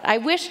about it. I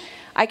wish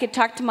I could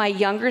talk to my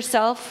younger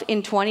self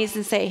in 20s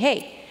and say,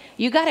 hey,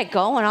 you got it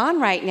going on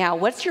right now.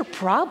 What's your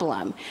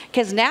problem?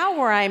 Because now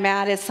where I'm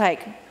at, it's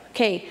like,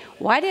 okay,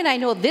 why didn't I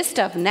know this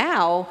stuff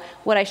now?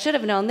 What I should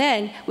have known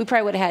then, we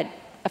probably would have had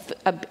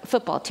a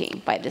football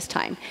team by this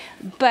time.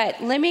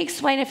 But let me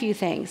explain a few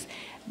things.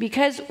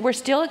 Because we're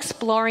still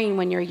exploring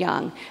when you're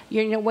young.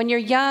 When you're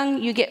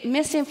young, you get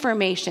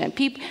misinformation.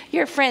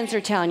 Your friends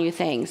are telling you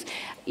things.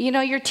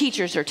 Your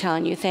teachers are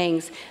telling you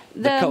things.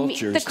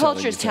 The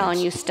culture's telling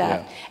you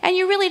stuff. Yeah. And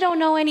you really don't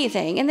know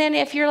anything. And then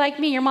if you're like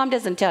me, your mom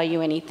doesn't tell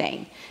you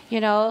anything,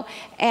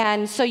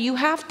 And so you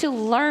have to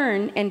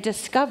learn and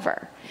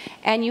discover.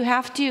 And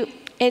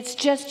it's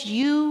just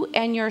you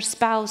and your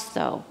spouse,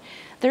 though.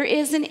 There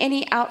isn't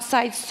any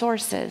outside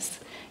sources.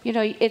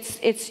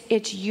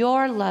 It's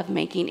your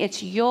lovemaking.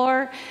 It's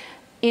your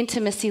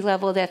intimacy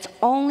level that's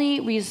only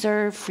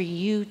reserved for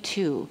you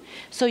two.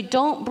 So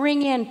don't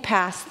bring in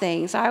past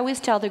things. I always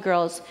tell the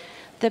girls,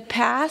 the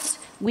past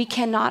we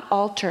cannot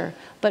alter,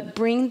 but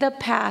bring the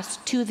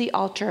past to the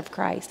altar of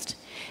Christ.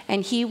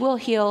 And he will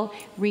heal,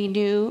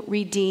 renew,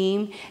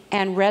 redeem,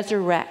 and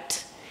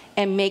resurrect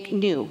and make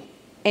new.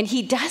 And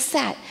he does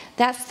that.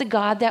 That's the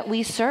God that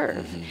we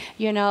serve,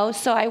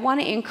 So I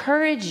want to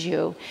encourage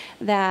you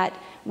that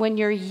when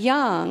you're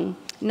young,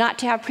 not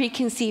to have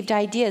preconceived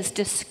ideas.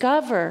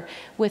 Discover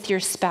with your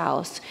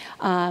spouse.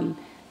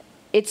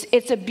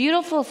 It's a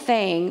beautiful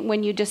thing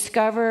when you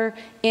discover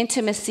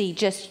intimacy.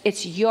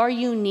 It's your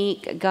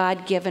unique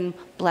God-given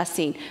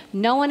blessing.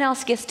 No one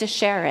else gets to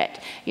share it.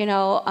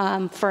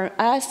 For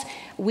us,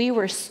 we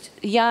were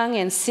young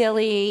and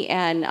silly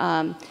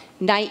and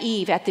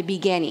naive at the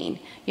beginning.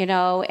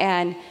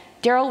 And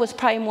Daryl was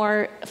probably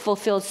more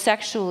fulfilled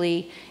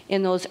sexually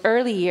in those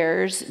early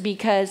years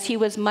because he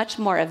was much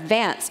more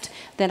advanced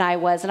than I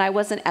was, and I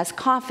wasn't as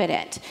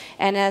confident.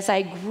 And as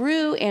I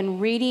grew in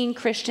reading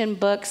Christian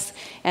books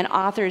and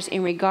authors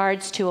in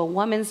regards to a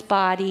woman's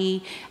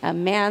body, a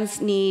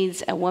man's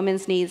needs, a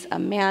woman's needs, a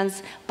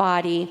man's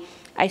body,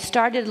 I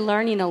started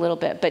learning a little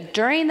bit. But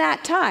during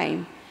that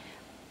time,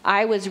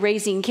 I was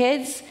raising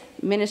kids.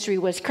 Ministry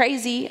was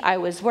crazy. I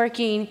was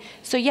working.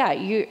 So yeah,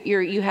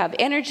 you have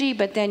energy,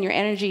 but then your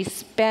energy is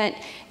spent.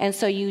 And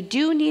so you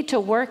do need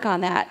to work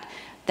on that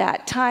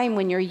time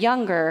when you're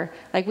younger.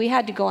 Like we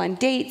had to go on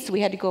dates.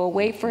 We had to go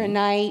away for a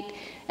night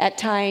at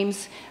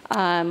times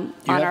on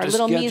our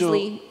little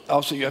measly.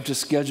 Also, you have to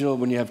schedule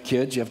when you have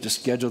kids. You have to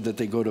schedule that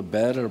they go to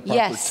bed at a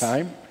proper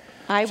time.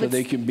 So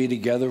they can be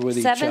together with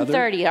each other.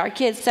 7:30. Our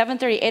kids,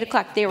 7:30, 8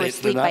 o'clock. They were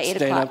asleep by 8 o'clock.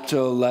 They're not staying up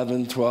till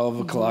 11, 12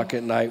 o'clock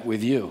at night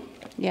with you.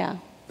 Yeah.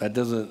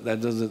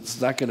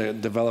 It's not going to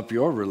develop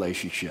your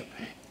relationship.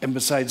 And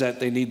besides that,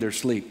 they need their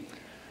sleep.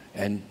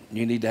 And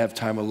you need to have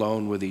time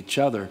alone with each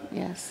other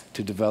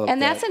to develop that.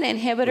 And that's an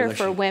inhibitor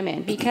for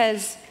women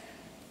because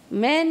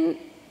men,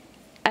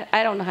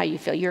 I don't know how you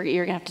feel. You're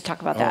going to have to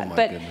talk about that.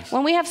 But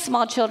when we have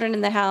small children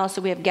in the house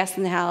or we have guests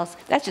in the house,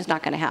 that's just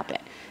not going to happen.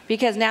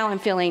 Because now I'm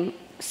feeling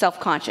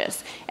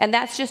self-conscious. And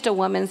that's just a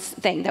woman's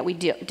thing that we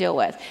deal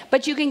with.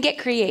 But you can get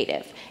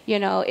creative,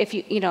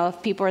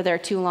 if people are there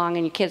too long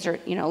and your kids are,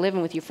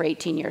 living with you for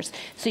 18 years.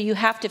 So you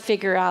have to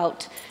figure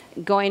out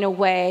going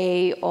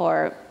away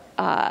or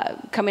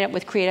coming up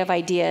with creative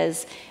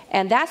ideas.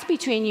 And that's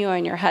between you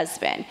and your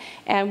husband.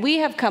 And we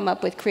have come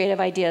up with creative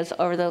ideas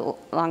over the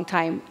long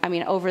time,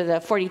 over the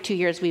 42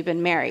 years we've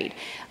been married.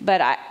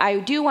 But I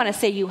do want to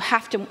say you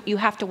have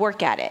to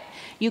work at it.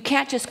 You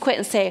can't just quit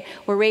and say,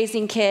 we're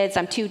raising kids,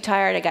 I'm too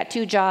tired, I got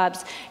 2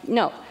 jobs.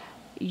 No,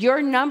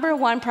 your number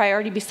one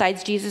priority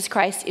besides Jesus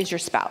Christ is your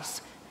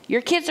spouse.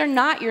 Your kids are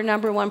not your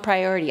number one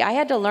priority. I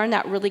had to learn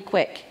that really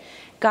quick.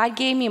 God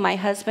gave me my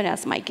husband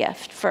as my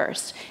gift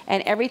first,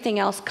 and everything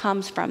else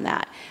comes from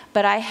that.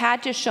 But I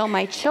had to show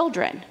my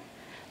children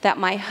that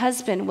my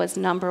husband was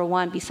number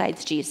one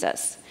besides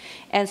Jesus.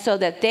 And so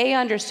that they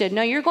understood,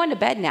 no, you're going to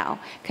bed now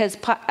because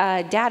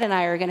Dad and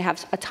I are going to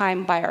have a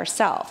time by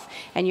ourselves,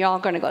 and you're all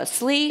going to go to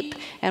sleep,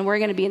 and we're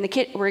going to be in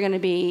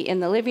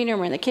the living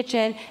room or in the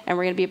kitchen, and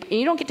and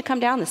you don't get to come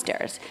down the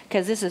stairs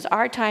because this is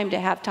our time to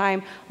have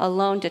time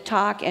alone to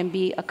talk and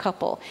be a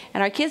couple.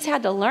 And our kids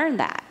had to learn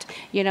that,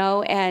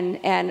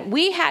 and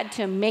we had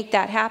to make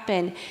that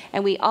happen,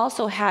 and we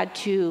also had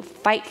to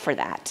fight for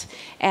that.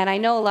 And I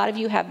know a lot of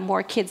you have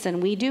more kids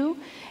than we do,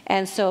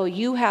 and so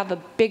you have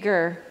a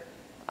bigger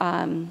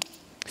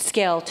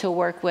scale to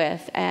work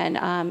with,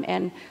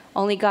 and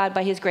only God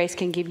by his grace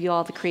can give you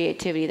all the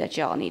creativity that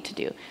y'all need to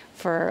do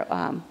for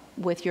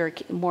with your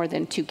more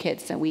than 2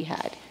 kids than we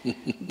had.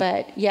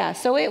 But yeah,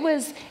 so it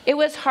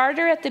was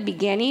harder at the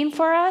beginning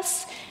for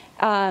us,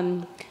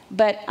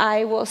 but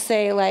I will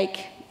say,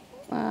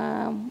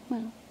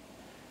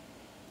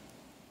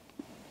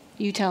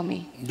 you tell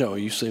me. No,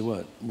 you say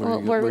what?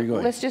 Where are you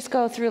going? Let's just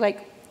go through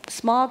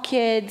small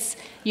kids.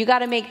 You got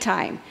to make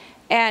time.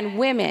 And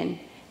women,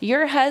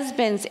 your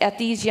husbands at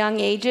these young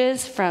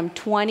ages from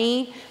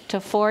 20 to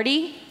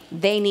 40,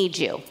 they need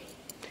you.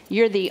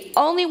 You're the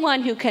only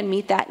one who can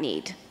meet that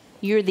need.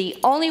 You're the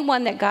only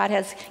one that God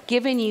has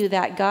given you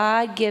that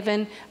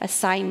God-given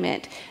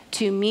assignment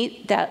to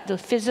meet the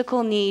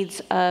physical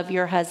needs of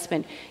your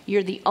husband.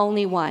 You're the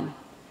only one.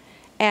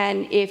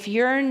 And if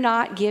you're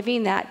not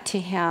giving that to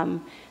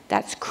him,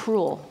 that's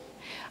cruel.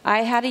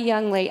 I had a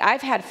young lady,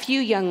 I've had a few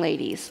young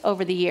ladies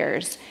over the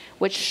years,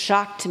 which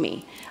shocked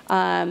me,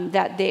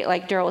 that they,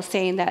 like Daryl was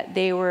saying, that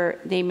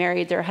they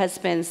married their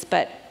husbands,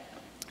 but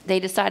they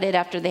decided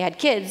after they had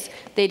kids,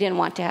 they didn't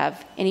want to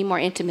have any more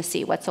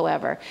intimacy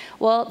whatsoever.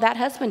 Well, that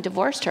husband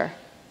divorced her.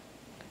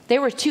 They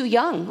were too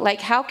young.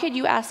 Like, how could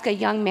you ask a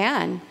young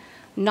man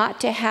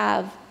not to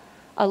have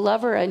a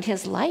lover in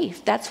his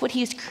life? That's what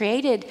he's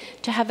created,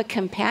 to have a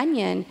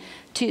companion,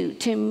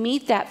 to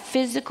meet that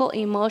physical,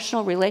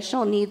 emotional,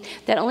 relational need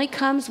that only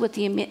comes with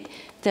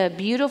the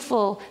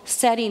beautiful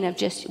setting of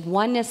just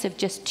oneness of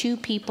just two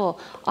people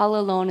all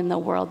alone in the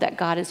world that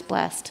God has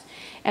blessed.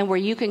 And where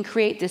you can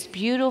create this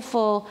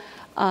beautiful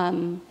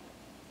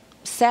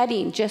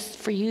setting just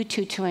for you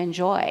to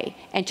enjoy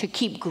and to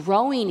keep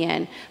growing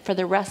in for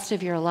the rest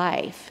of your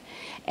life.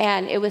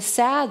 And it was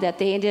sad that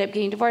they ended up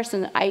getting divorced,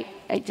 and I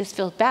just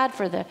feel bad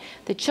for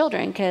the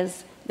children,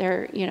 because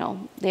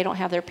they don't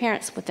have their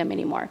parents with them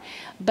anymore.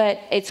 But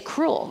it's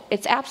cruel.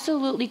 It's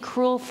absolutely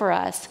cruel for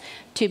us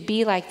to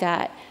be like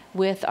that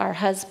with our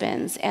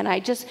husbands. And I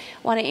just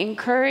want to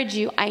encourage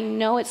you. I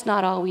know it's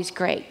not always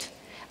great.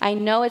 I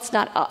know it's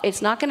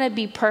not going to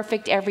be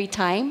perfect every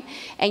time,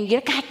 and you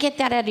got to get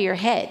that out of your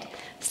head.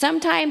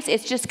 Sometimes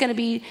it's just going to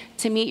be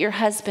to meet your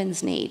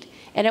husband's need,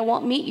 and it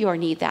won't meet your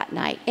need that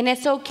night. And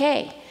it's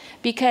okay,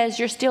 because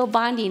you're still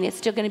bonding. It's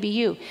still going to be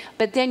you.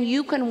 But then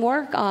you can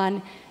work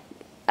on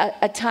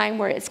a time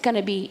where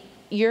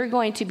you're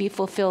going to be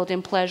fulfilled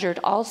and pleasured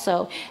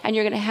also, and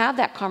you're going to have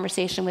that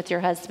conversation with your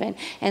husband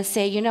and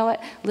say, you know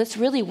what, let's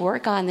really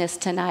work on this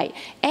tonight.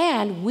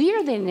 And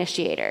we're the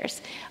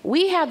initiators.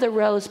 We have the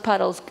rose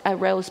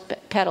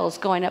petals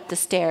going up the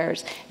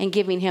stairs and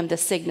giving him the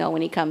signal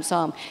when he comes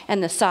home,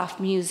 and the soft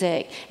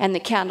music and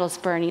the candles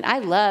burning. I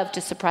love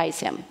to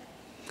surprise him,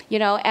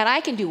 and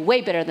I can do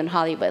way better than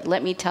Hollywood,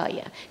 let me tell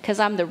you, because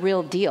I'm the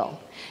real deal.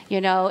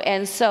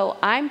 And so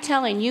I'm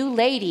telling you,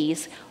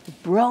 ladies,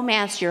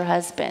 romance your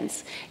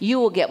husbands. You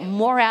will get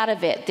more out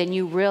of it than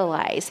you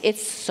realize.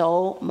 It's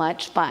so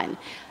much fun.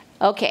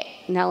 Okay,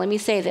 now let me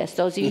say this.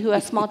 Those of you who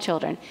have small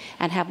children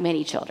and have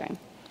many children,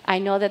 I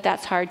know that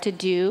that's hard to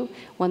do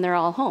when they're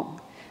all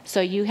home.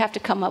 So you have to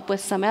come up with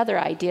some other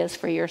ideas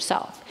for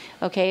yourself.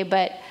 Okay,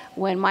 but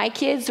when my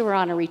kids were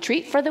on a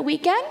retreat for the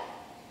weekend,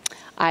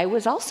 I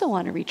was also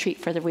on a retreat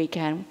for the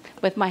weekend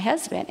with my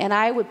husband, and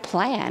I would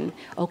plan,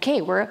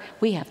 okay,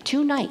 we have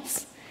 2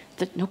 nights.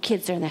 No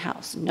kids are in the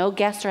house. No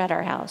guests are at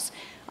our house.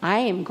 I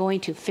am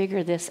going to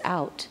figure this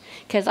out,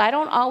 because I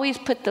don't always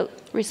put the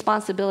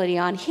responsibility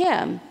on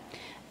him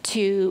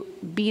to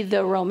be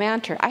the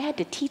romantic. I had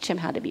to teach him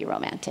how to be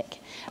romantic,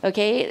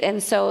 okay?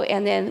 And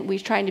then we're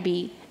trying to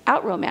be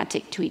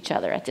out-romantic to each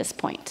other at this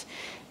point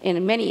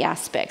in many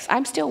aspects.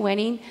 I'm still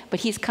winning, but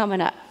he's coming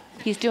up.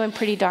 He's doing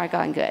pretty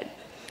doggone good.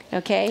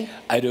 Okay?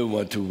 I don't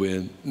want to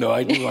win. No,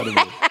 I do want to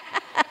win.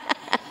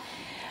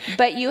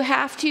 But you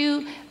have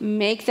to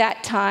make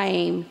that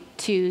time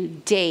to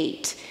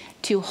date,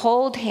 to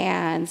hold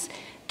hands,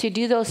 to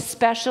do those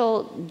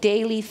special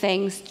daily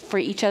things for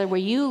each other where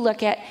you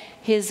look at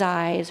his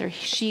eyes or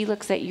she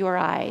looks at your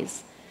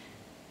eyes.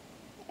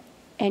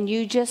 And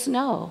you just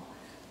know,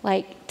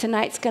 like,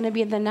 tonight's going to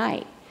be the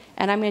night.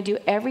 And I'm going to do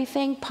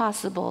everything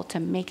possible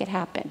to make it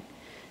happen.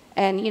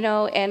 And,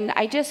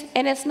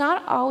 and it's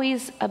not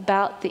always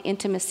about the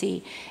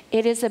intimacy.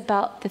 It is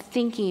about the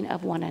thinking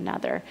of one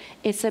another.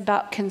 It's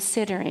about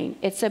considering.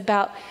 It's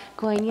about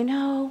going,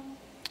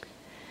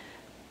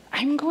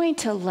 I'm going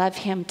to love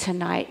him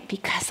tonight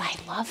because I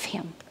love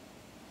him.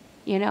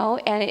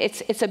 And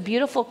it's a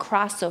beautiful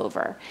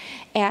crossover.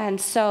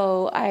 And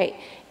so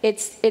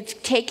it's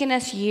taken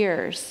us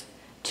years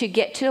to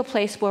get to a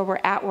place where we're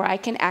at, where I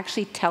can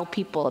actually tell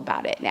people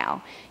about it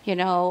now,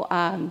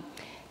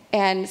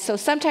 And so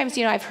sometimes,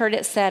 I've heard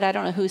it said, I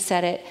don't know who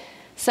said it,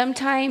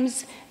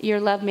 sometimes your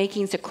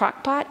lovemaking is a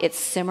crock pot. It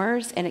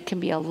simmers, and it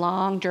can be a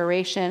long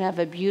duration of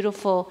a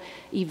beautiful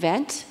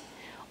event,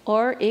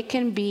 or it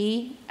can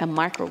be a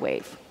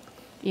microwave.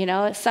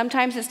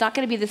 Sometimes it's not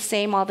going to be the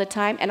same all the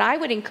time. And I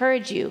would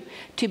encourage you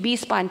to be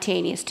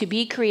spontaneous, to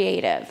be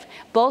creative,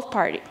 both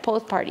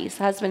parties,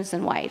 husbands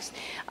and wives.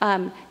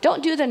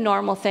 Don't do the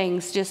normal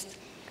things,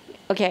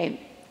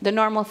 the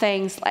normal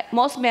things. Like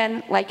most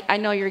men, I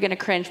know you're going to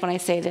cringe when I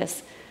say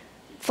this.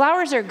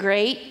 Flowers are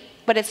great,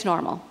 but it's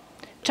normal.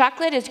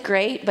 Chocolate is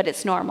great, but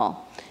it's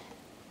normal.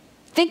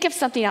 Think of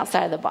something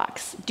outside of the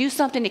box. Do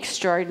something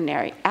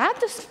extraordinary. Add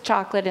the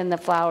chocolate and the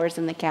flowers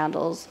and the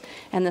candles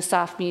and the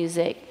soft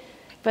music,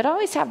 but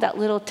always have that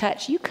little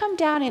touch. You come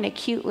down in a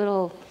cute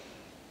little...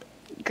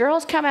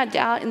 Girls come out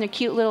down in their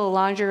cute little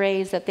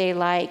lingeries that they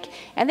like,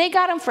 and they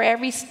got them for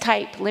every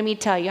type, let me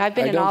tell you. I've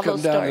been in all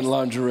those stores. I don't come down in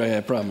lingerie, I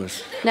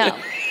promise. No.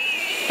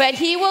 But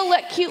he will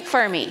look cute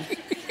for me.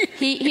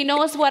 He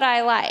knows what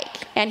I like.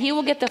 And he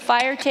will get the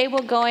fire table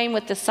going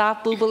with the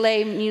soft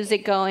boobale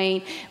music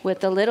going with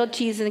the little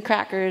cheese and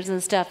crackers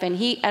and stuff. And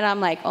I'm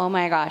like, oh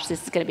my gosh,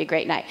 this is going to be a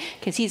great night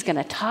because he's going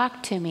to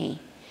talk to me.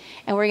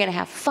 And we're going to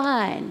have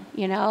fun,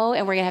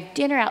 and we're going to have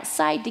dinner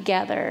outside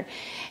together.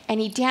 And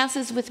he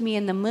dances with me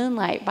in the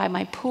moonlight by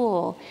my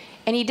pool.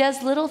 And he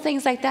does little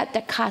things like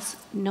that cost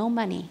no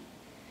money.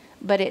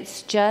 But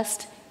it's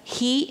just,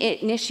 he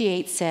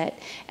initiates it.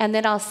 And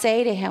then I'll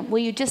say to him, will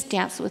you just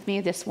dance with me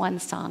this one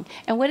song?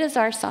 And what is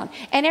our song?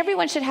 And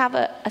everyone should have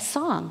a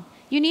song.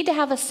 You need to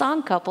have a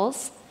song,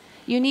 couples.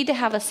 You need to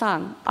have a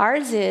song.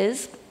 Ours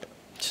is...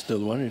 Still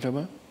the one you're talking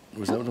about?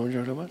 Was that the one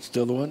you're talking about?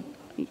 Still the one?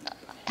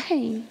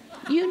 Hey,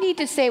 you need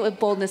to say it with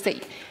boldness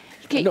that...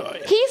 No,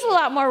 he's a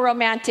lot more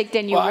romantic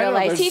than you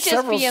realize. He's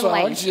just being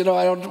lame.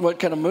 I don't know what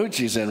kind of mood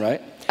she's in, right?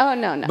 Oh,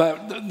 no.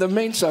 But the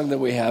main song that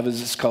we have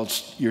it's called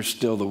You're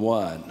Still the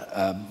One.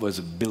 Was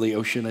it Billy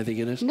Ocean, I think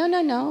it is?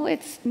 No.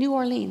 It's New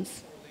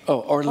Orleans.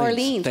 Oh,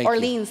 Orleans.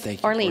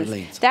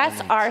 Orleans.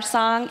 That's our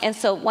song. And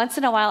so once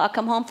in a while, I'll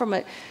come home from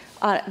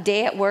a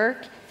day at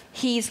work.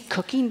 He's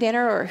cooking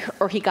dinner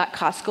or he got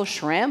Costco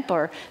shrimp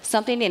or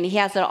something, and he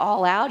has it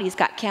all out. He's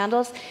got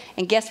candles.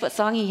 And guess what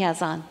song he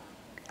has on?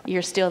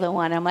 You're Still the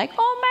One. I'm like,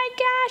 oh my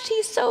gosh,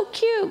 he's so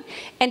cute.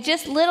 And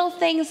just little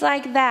things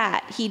like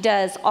that he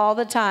does all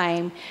the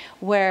time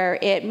where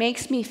it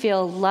makes me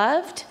feel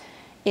loved.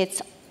 It's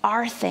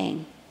our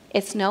thing.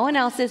 It's no one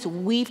else's.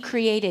 We've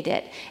created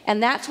it.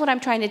 And that's what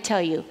I'm trying to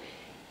tell you.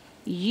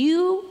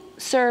 You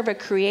serve a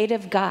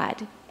creative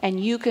God,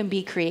 and you can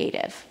be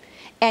creative.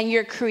 And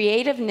your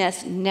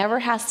creativeness never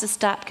has to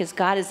stop because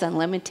God is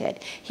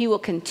unlimited. He will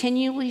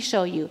continually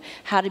show you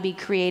how to be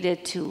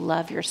created to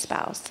love your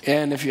spouse.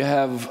 And if you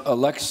have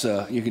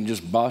Alexa, you can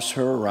just boss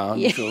her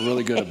around and feel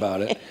really good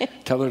about it.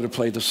 Tell her to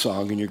play the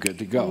song and you're good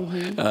to go.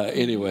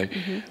 Anyway.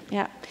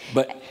 Yeah.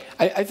 But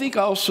I think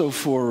also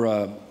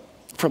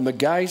from the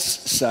guy's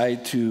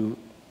side to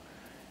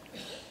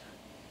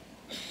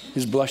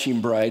his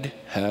blushing bride,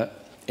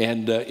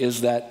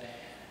 is that,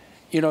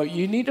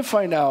 you need to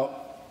find out.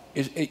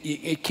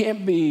 It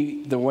can't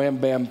be the wham,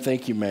 bam,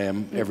 thank you,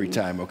 ma'am, every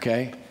time,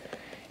 okay?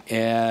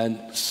 And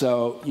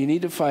so you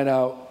need to find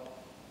out,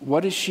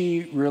 what does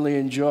she really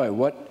enjoy?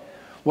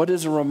 What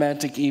is a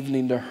romantic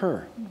evening to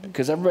her?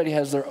 Because everybody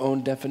has their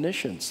own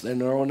definitions and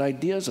their own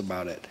ideas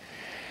about it.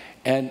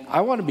 And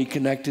I want to be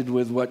connected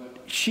with what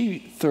she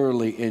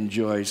thoroughly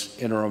enjoys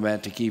in a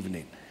romantic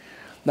evening.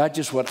 Not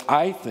just what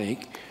I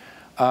think.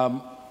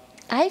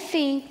 I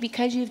think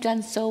because you've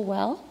done so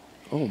well,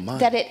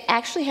 that it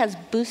actually has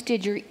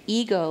boosted your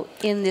ego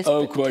in this.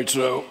 Oh, quite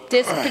so.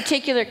 This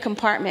particular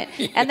compartment,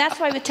 and that's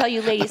why I would tell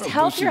you, ladies,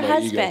 help your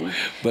husband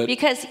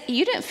because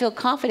you didn't feel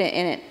confident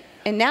in it,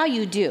 and now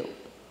you do.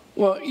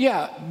 Well,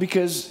 yeah,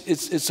 because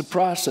it's a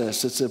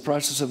process. It's a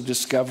process of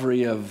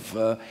discovery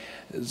of.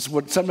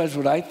 Sometimes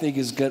what I think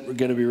is going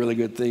to be a really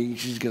good thing,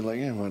 she's going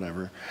to like,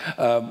 whatever.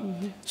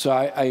 So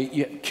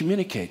I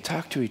communicate,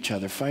 talk to each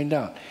other, find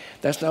out.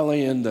 That's not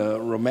only in the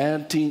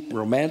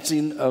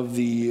romancing of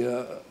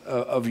the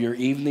of your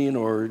evening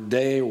or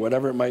day or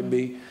whatever it might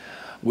be,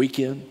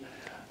 weekend.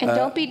 And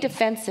don't be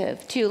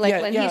defensive too.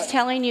 Like when he's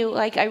telling you,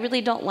 like, I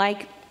really don't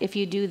like if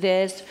you do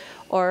this,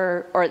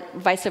 or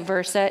vice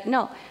versa.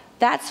 No,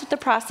 that's the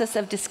process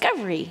of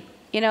discovery.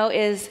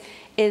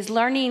 Is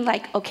learning.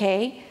 Like,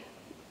 okay.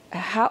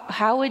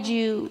 How would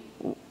you,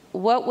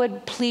 what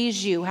would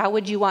please you? How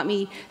would you want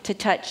me to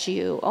touch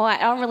you? Oh, I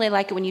don't really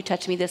like it when you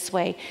touch me this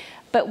way.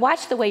 But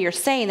watch the way you're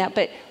saying that.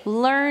 But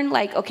learn,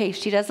 like, okay,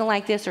 she doesn't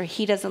like this or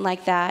he doesn't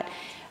like that.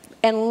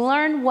 And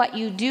learn what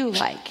you do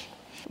like,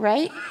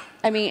 right?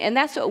 I mean, and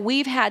that's what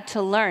we've had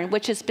to learn,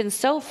 which has been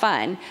so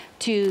fun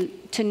to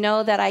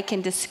know that I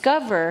can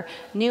discover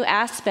new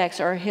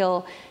aspects, or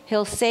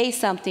he'll say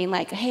something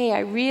like, hey, I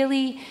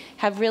really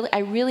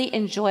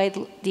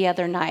enjoyed the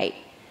other night.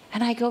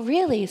 And I go,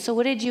 really? So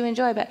what did you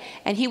enjoy about it?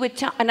 And he would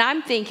tell, and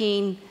I'm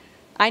thinking,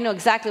 I know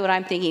exactly what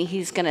I'm thinking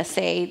he's going to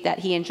say that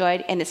he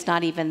enjoyed, and it's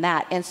not even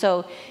that. And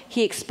so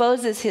he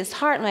exposes his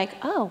heart, and like,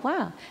 oh,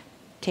 wow,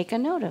 take a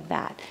note of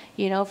that,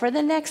 for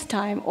the next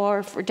time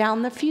or for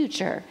down the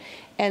future.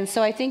 And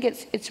so I think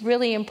it's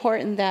really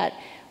important that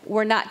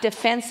we're not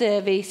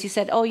defensive. He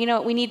said, oh, you know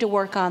what, we need to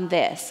work on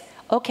this.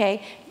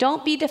 Okay,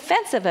 don't be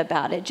defensive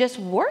about it. Just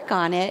work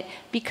on it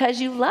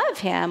because you love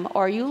him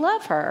or you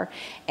love her.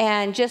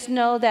 And just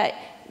know that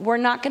we're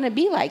not going to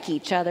be like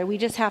each other. We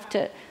just have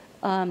to,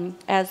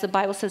 as the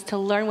Bible says, to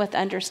learn with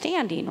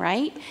understanding,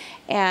 right?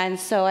 And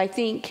so I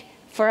think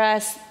for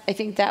us, I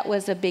think that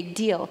was a big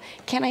deal.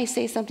 Can I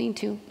say something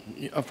too?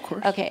 Of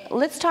course. Okay,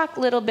 let's talk a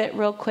little bit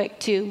real quick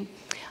too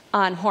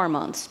on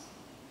hormones.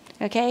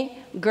 Okay,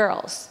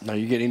 girls. Now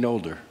you're getting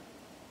older.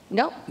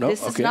 Nope,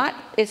 this is not,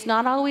 it's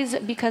not always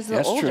because of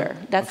the older.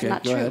 True. That's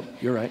not true. Ahead.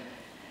 You're right.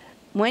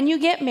 When you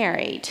get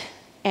married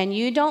and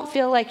you don't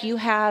feel like you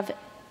have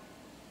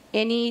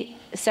any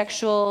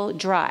sexual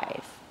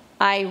drive,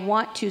 I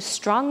want to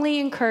strongly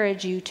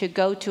encourage you to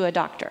go to a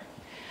doctor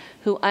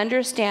who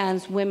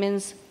understands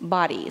women's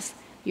bodies.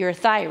 your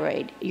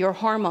thyroid, your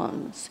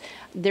hormones.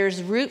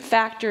 There's root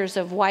factors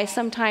of why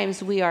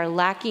sometimes we are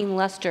lacking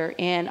luster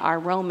in our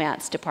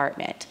romance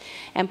department.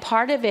 And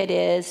part of it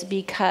is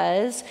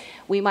because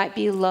we might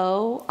be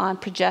low on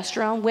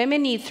progesterone.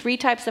 Women need 3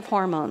 types of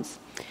hormones: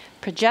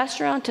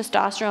 progesterone,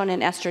 testosterone,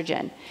 and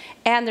estrogen.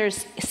 And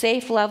there's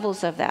safe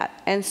levels of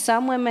that. And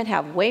some women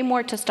have way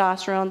more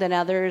testosterone than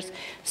others.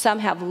 Some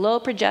have low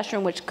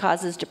progesterone, which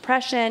causes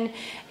depression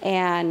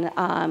and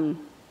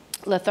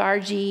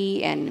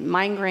lethargy and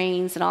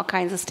migraines and all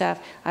kinds of stuff.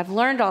 I've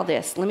learned all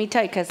this, let me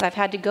tell you, because I've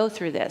had to go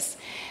through this.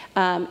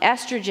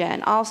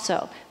 Estrogen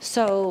also.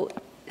 So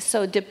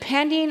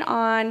depending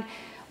on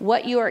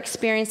what you are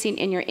experiencing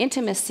in your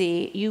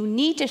intimacy, you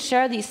need to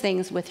share these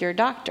things with your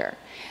doctor.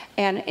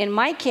 And in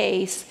my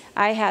case,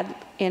 I had,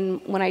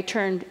 when I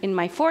turned in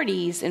my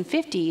 40s and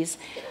 50s,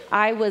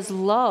 I was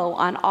low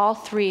on all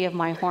 3 of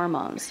my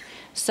hormones.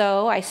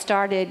 So I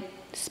started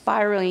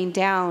spiraling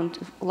down,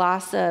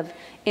 loss of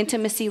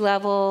intimacy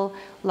level,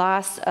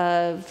 loss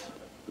of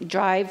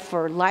drive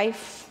for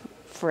life,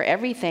 for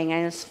everything.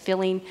 I was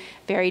feeling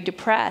very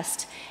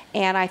depressed.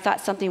 And I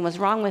thought something was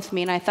wrong with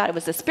me, and I thought it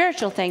was a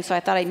spiritual thing, so I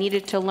thought I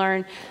needed to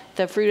learn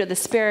the fruit of the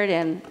Spirit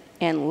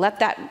and let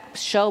that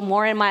show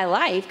more in my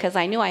life, because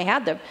I knew I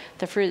had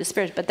the fruit of the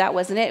Spirit, but that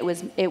wasn't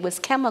it. It was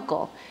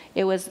chemical.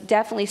 It was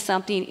definitely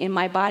something in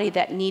my body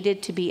that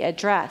needed to be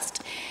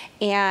addressed.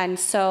 And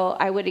so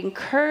I would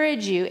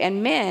encourage you,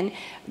 and men,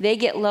 they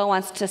get low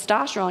on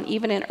testosterone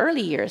even in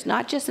early years,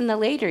 not just in the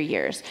later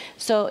years.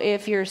 So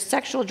if your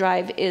sexual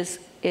drive is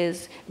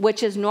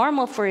which is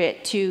normal for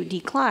it to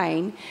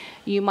decline,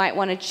 you might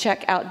want to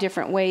check out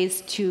different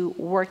ways to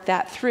work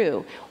that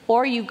through.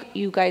 Or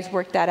you guys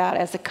work that out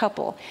as a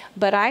couple.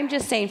 But I'm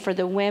just saying, for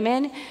the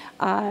women,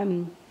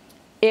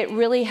 it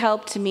really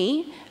helped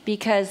me,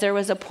 because there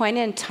was a point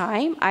in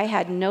time I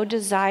had no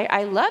desire.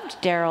 I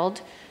loved Daryl,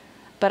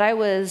 but I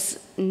was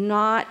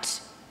not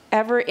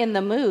ever in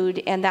the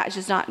mood, and that's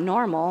just not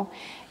normal.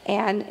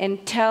 And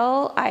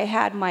until I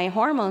had my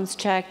hormones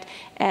checked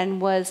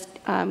and was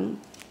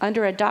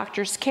under a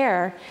doctor's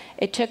care,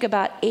 it took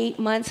about 8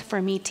 months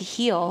for me to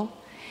heal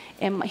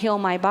and heal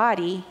my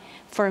body,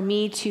 for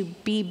me to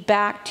be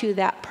back to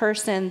that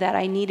person that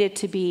I needed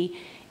to be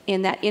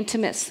in that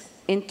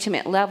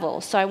intimate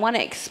level. So I want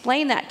to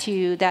explain that to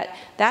you,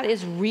 that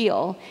is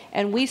real.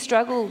 And we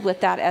struggled with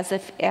that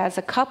as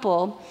a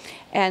couple,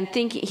 and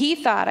he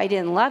thought I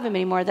didn't love him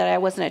anymore, that I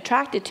wasn't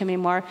attracted to him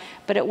anymore,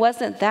 but it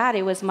wasn't that.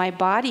 It was my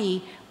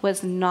body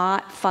was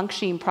not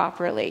functioning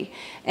properly.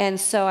 And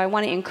so I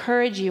want to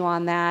encourage you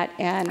on that.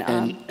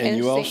 And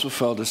you also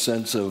felt a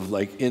sense of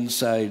like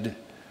inside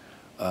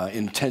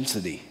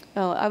intensity.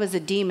 Oh, I was a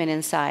demon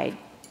inside.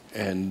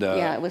 And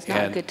yeah, it was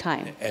not a good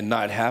time. And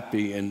not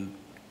happy, and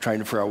trying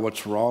to figure out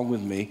what's wrong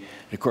with me.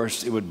 And of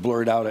course, it would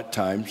blur it out at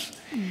times.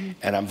 Mm-hmm.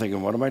 And I'm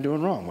thinking, what am I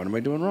doing wrong? What am I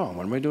doing wrong?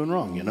 What am I doing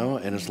wrong? You know?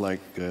 And it's like,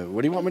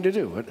 what do you want me to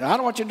do? I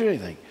don't want you to do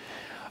anything.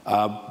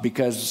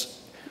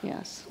 Because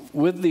yes,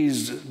 with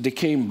these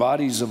decaying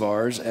bodies of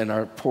ours and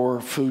our poor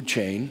food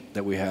chain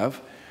that we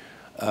have,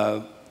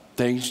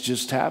 things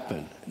just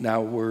happen.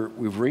 Now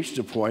we've reached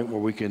a point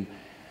where we can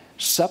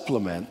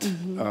supplement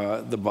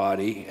the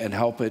body and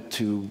help it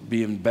to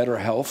be in better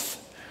health,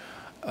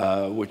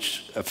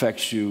 which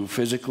affects you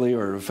physically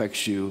or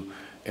affects you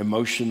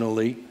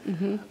emotionally,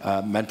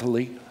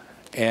 mentally.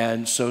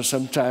 And so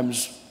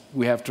sometimes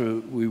we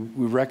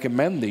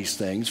recommend these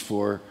things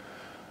for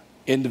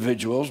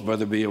individuals,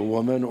 whether it be a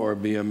woman or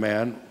be a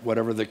man,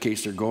 whatever the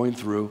case they're going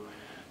through,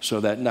 so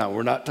that now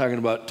we're not talking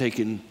about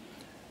taking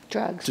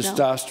drugs,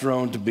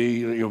 testosterone to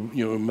be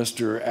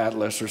Mr.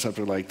 Atlas or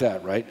something like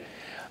that, right?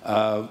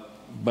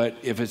 But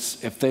if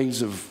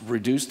things have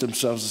reduced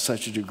themselves to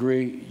such a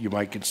degree, you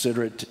might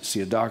consider it to see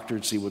a doctor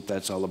and see what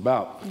that's all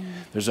about.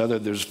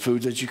 There's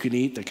foods that you can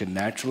eat that can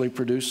naturally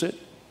produce it,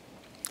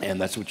 and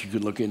that's what you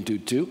could look into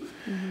too.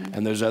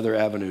 And there's other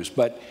avenues.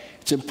 But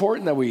it's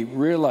important that we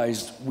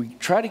realize we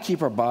try to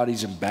keep our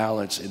bodies in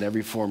balance in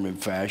every form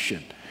and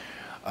fashion,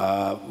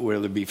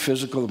 whether it be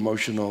physical,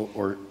 emotional,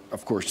 or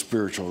of course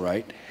spiritual,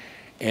 right?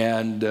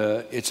 And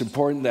it's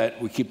important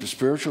that we keep the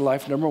spiritual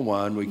life number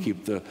one, we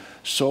keep the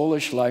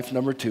soulish life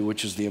number two,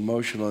 which is the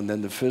emotional, and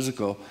then the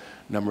physical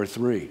number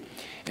three.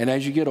 And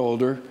as you get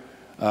older,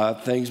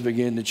 things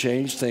begin to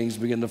change, things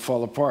begin to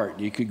fall apart.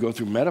 You could go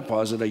through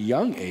menopause at a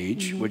young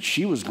age, which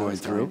she was going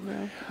through,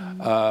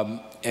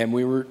 and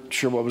we weren't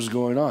sure what was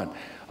going on.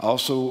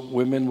 Also,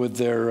 women with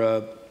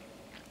their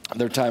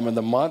time of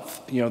the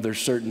month,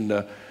 there's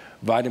certain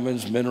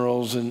vitamins,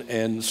 minerals,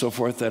 and so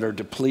forth that are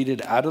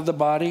depleted out of the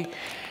body.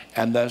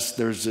 And thus,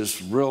 there's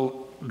this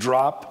real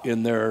drop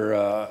in their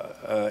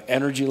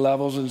energy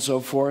levels and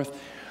so forth.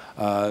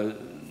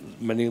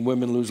 Many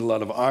women lose a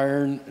lot of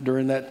iron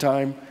during that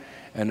time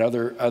and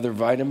other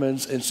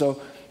vitamins. And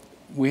so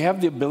we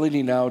have the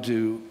ability now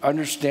to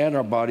understand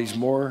our bodies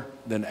more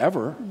than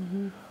ever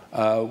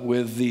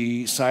with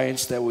the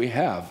science that we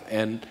have.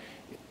 And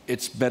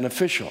it's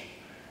beneficial.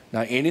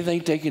 Now,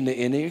 anything taken to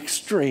any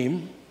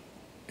extreme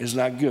is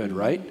not good,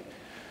 right?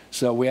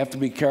 So we have to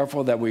be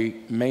careful that we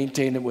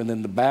maintain it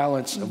within the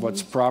balance of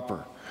what's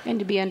proper. And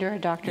to be under a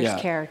doctor's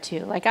care,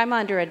 too. Like, I'm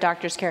under a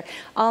doctor's care.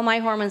 All my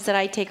hormones that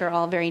I take are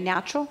all very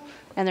natural,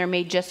 and they're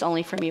made just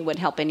only for me, wouldn't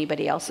help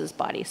anybody else's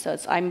body. So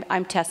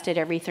I'm tested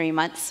every 3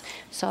 months,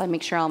 so I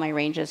make sure all my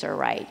ranges are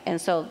right.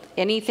 And so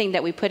anything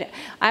that we put,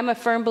 I'm a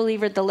firm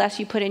believer, the less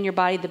you put in your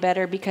body, the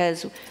better,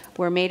 because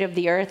we're made of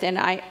the earth.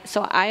 And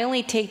so I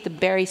only take the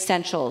bare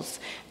essentials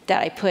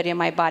that I put in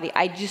my body.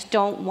 I just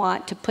don't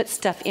want to put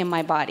stuff in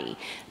my body.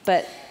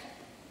 But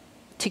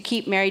to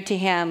keep married to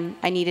him,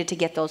 I needed to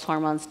get those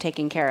hormones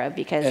taken care of,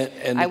 because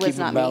I was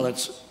not me. And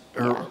to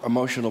keep her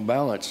emotional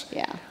balance.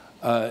 Yeah.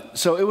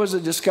 So it was a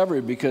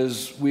discovery,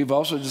 because we've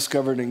also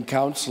discovered in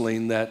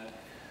counseling that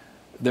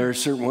there are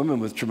certain women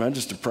with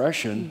tremendous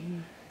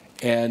depression,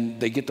 and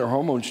they get their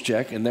hormones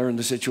checked, and they're in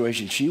the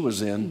situation she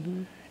was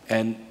in,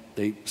 and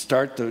they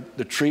start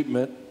the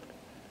treatment,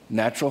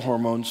 natural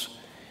hormones,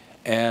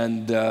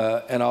 and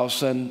all of a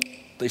sudden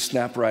they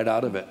snap right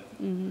out of it.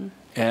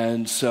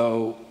 And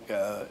so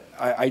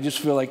I just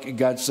feel like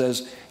God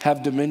says,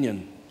 have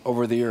dominion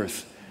over the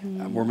earth.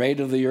 We're made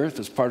of the earth.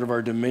 As part of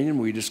our dominion,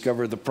 we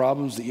discover the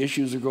problems, the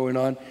issues are going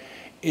on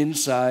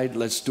inside.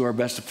 Let's do our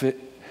best to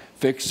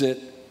fix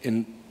it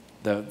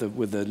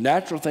with the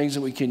natural things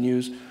that we can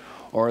use,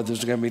 or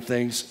there's going to be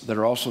things that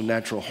are also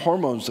natural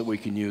hormones that we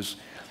can use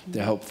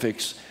to help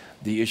fix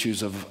the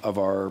issues of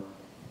our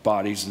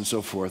bodies and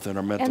so forth, and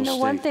our mental state. And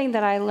the one thing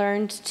that I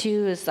learned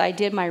too is I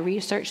did my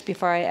research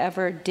before I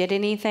ever did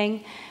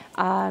anything.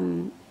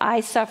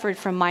 I suffered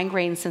from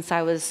migraines since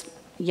I was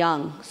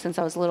young, since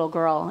I was a little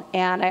girl,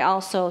 and I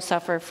also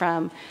suffer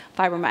from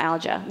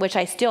fibromyalgia, which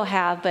I still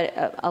have, but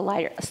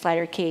a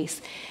slighter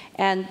case.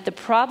 And the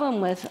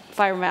problem with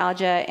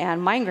fibromyalgia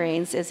and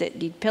migraines is it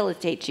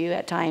debilitates you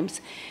at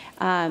times.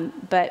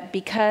 But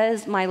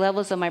because my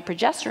levels of my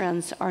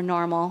progesterones are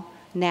normal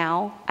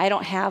now, I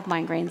don't have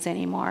migraines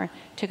anymore.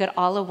 Took it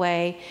all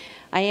away.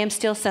 I am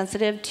still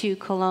sensitive to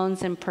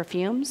colognes and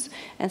perfumes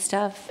and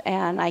stuff,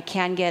 and I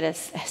can get a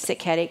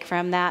sick headache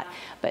from that,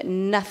 but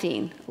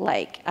nothing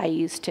like I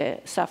used to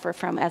suffer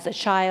from as a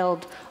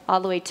child all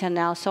the way to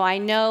now. So I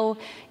know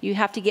you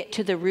have to get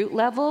to the root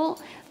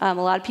level. A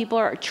lot of people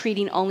are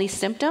treating only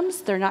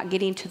symptoms. They're not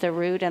getting to the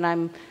root, and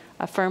I'm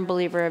a firm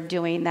believer of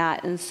doing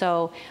that. And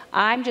so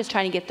I'm just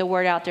trying to get the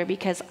word out there,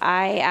 because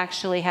I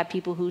actually have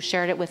people who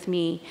shared it with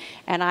me,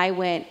 and I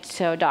went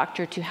to a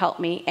doctor to help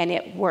me, and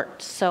it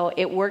worked. So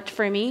it worked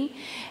for me,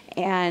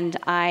 and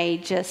I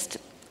just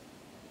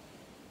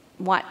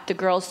want the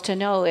girls to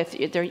know, if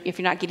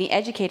you're not getting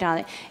educated on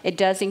it, it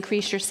does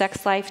increase your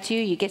sex life too.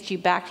 It gets you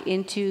back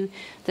into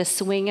the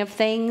swing of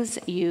things.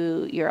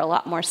 You're a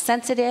lot more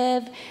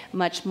sensitive,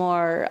 much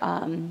more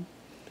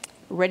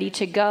ready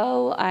to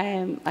go.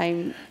 And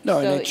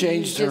it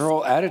changed her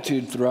whole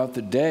attitude throughout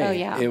the day. Oh,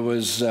 yeah. It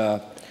was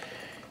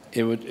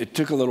it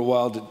took a little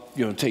while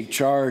to take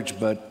charge,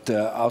 but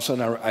all of a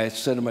sudden I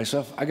said to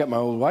myself, I got my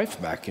old wife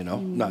back.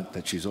 Not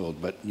that she's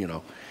old, but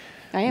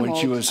I am when old.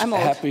 she was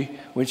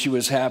when she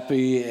was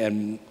happy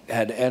and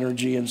had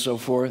energy and so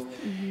forth,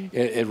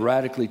 it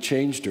radically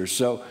changed her.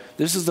 So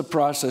this is the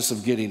process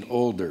of getting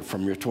older,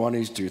 from your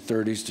 20s to your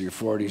 30s to your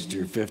 40s to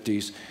your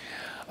 50s.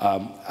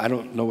 I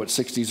don't know what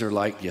 60s are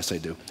like. Yes, I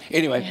do.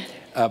 Anyway,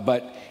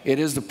 but it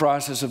is the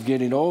process of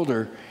getting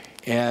older,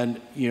 and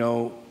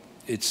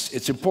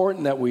it's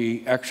important that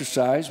we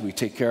exercise, we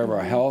take care of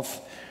our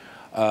health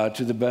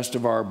to the best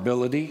of our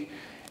ability,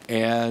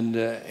 and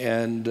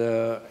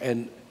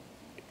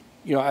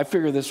I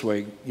figure this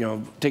way,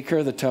 take care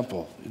of the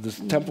temple.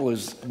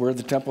 We're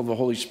the temple of the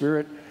Holy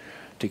Spirit.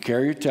 Take care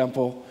of your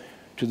temple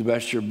to the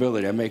best of your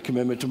ability. I made a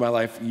commitment to my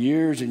life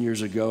years and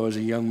years ago as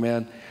a young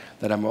man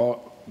that I'm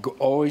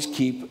always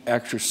keep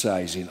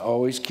exercising,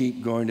 always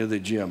keep going to the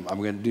gym.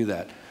 I'm going to do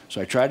that.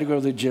 So I try to go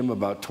to the gym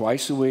about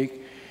twice a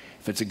week.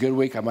 If it's a good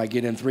week, I might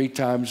get in 3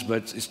 times,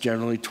 but it's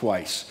generally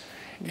twice.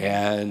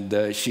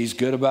 And she's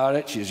good about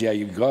it. She says, yeah,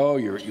 you go,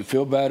 you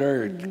feel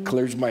better, it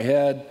clears my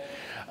head.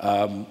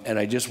 And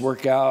I just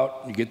work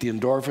out, you get the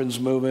endorphins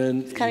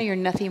moving. It's kind of your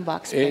nothing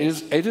box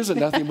experience. It is a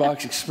nothing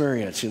box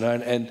experience,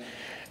 and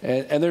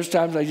there's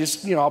times I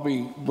just, I'll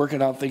be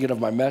working out thinking of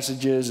my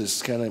messages.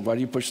 It's kind of, why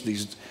do you push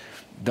these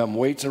dumb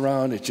weights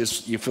around? It's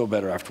just, you feel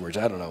better afterwards.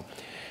 I don't know.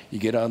 You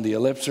get on the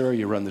ellipser,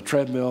 you run the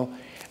treadmill,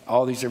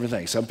 all these different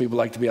things. Some people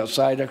like to be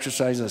outside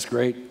exercising. That's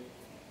great.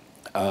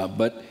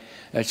 But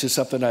that's just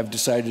something I've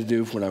decided to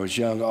do when I was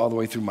young all the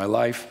way through my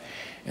life.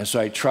 And so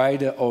I try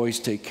to always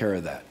take care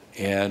of that.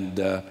 And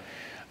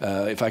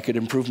if I could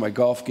improve my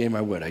golf game,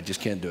 I would. I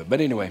just can't do it.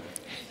 But anyway,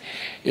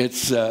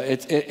 it's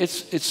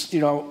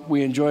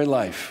we enjoy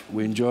life.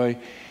 We enjoy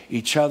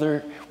each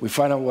other. We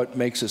find out what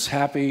makes us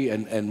happy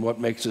and what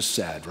makes us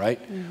sad, right?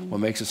 What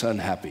makes us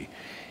unhappy.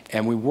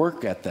 And we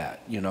work at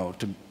that,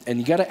 and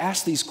you got to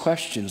ask these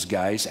questions,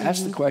 guys.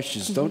 Ask the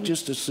questions. Don't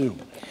just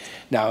assume.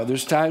 Now,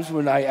 there's times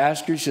when I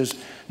ask her, she says,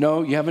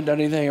 no, you haven't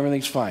done anything.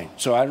 Everything's fine.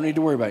 So I don't need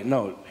to worry about it.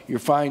 No, you're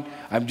fine.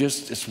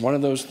 It's one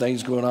of those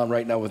things going on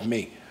right now with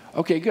me.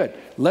 Okay, good.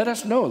 Let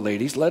us know,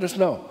 ladies. Let us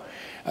know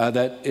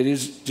that it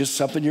is just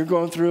something you're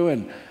going through,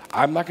 and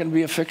I'm not going to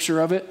be a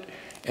fixer of it,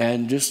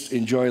 and just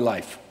enjoy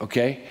life,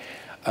 okay?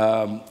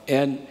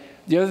 And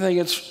the other thing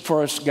is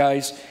for us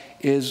guys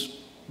is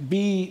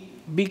be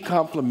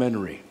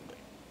complimentary,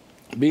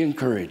 be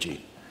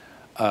encouraging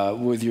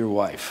with your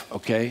wife,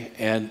 okay?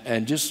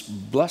 And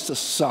just bless the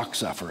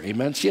socks off her,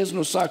 amen? She has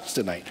no socks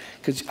tonight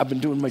because I've been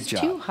doing my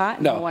job. It's too hot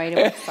in Hawaii to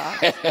wear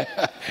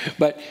socks.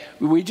 But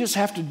we just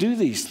have to do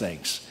these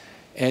things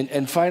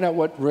and find out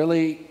what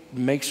really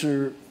makes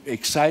her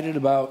excited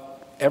about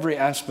every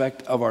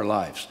aspect of our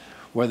lives,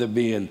 whether it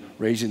be in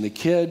raising the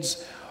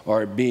kids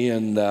or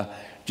being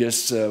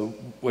just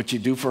what you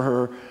do for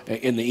her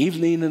in the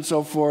evening and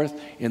so forth,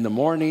 in the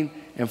morning,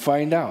 and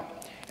find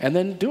out. And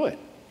then do it.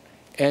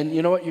 And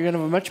you know what? You're going to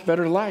have a much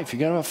better life. You're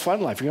going to have a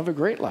fun life. You're going to have a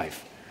great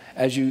life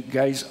as you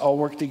guys all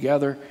work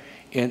together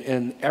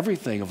in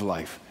everything of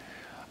life.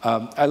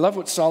 I love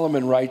what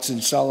Solomon writes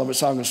in Song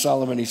of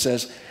Solomon. He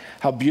says,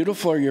 how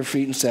beautiful are your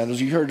feet in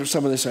sandals. You heard of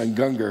some of this on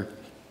Gungor.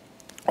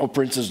 O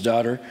Prince's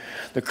daughter,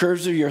 the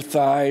curves of your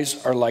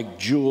thighs are like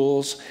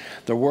jewels,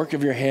 the work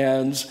of your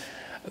hands,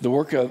 the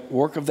work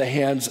of the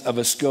hands of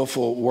a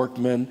skillful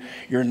workman.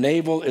 Your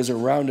navel is a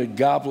rounded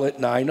goblet.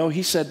 Now, I know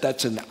he said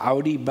that's an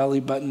Audi belly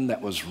button.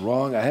 That was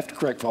wrong. I have to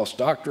correct false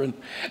doctrine.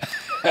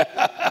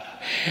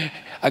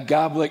 A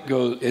goblet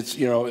goes,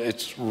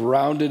 it's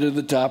rounded at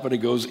the top and it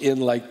goes in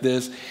like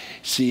this.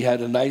 She had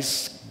a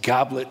nice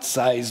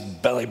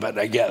goblet-sized belly button,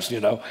 I guess,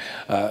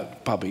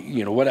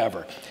 probably,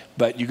 whatever.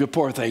 But you could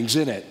pour things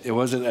in it. It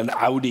wasn't an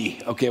Audi,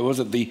 okay? It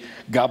wasn't the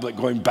goblet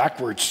going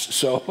backwards.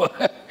 So,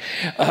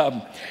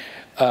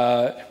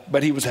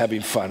 but he was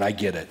having fun. I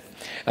get it.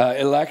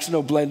 It lacks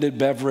no blended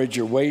beverage.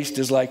 Your waist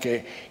is like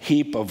a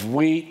heap of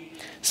wheat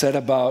set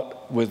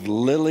about with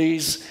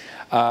lilies.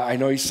 I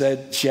know he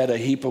said she had a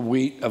heap of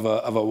wheat of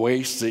a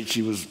waist that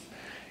she was,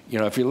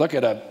 if you look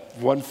at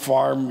one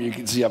farm, you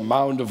can see a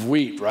mound of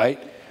wheat, right?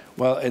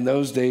 Well, in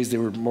those days, they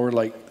were more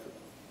like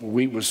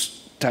wheat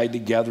was tied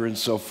together and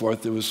so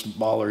forth. It was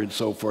smaller and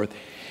so forth.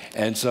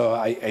 And so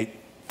I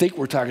think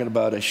we're talking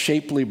about a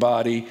shapely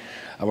body.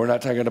 We're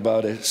not talking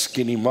about a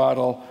skinny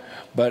model,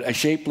 but a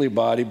shapely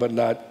body, but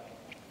not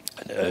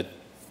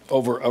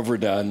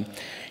overdone.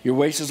 Your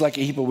waist is like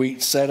a heap of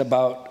wheat set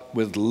about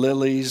with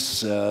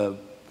lilies.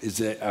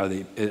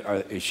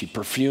 Is she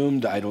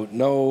perfumed? I don't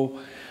know.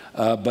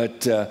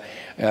 But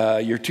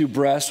your two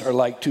breasts are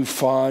like two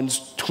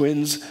fawns,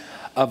 twins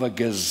of a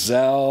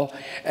gazelle.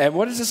 And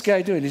what is this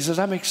guy doing? He says,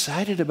 I'm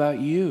excited about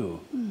you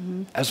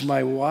as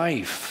my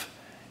wife.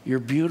 You're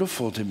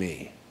beautiful to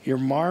me. You're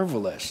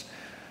marvelous.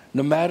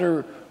 No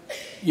matter,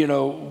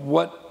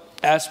 what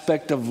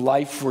aspect of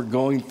life we're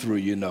going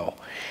through,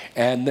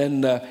 And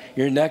then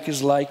your neck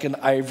is like an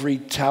ivory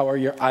tower.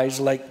 Your eyes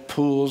like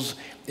pools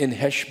in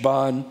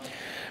Heshbon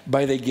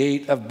by the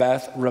gate of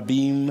Bath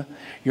Rabim.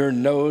 Your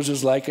nose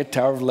is like a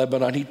tower of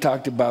Lebanon. He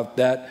talked about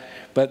that.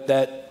 But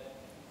that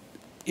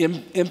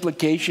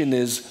implication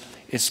is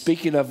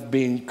speaking of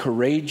being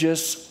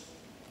courageous.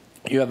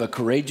 You have a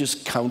courageous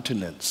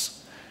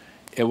countenance.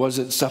 It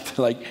wasn't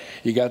something like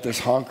you got this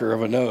honker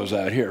of a nose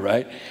out here,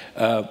 right?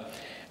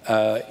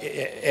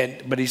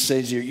 But he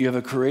says you have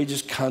a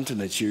courageous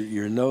countenance.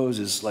 Your nose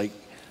is like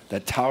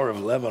that Tower of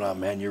Lebanon,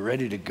 man. You're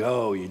ready to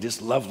go. You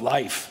just love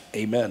life.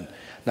 Amen.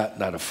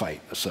 Not a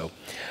fight. So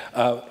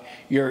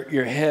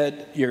your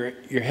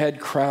head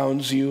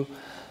crowns you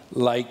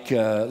like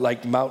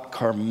Mount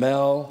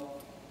Carmel.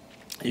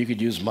 You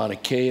could use Mauna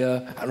Kea. I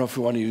don't know if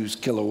you want to use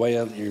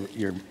Kilauea.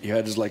 Your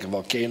head is like a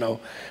volcano,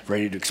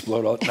 ready to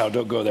explode. No,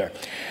 don't go there.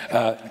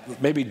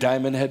 Maybe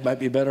Diamond Head might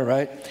be better,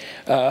 right?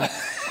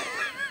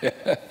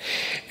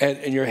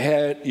 And your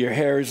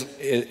hair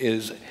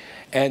is,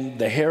 and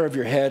the hair of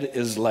your head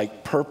is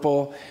like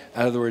purple.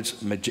 In other words,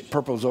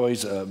 purple is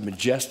always a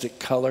majestic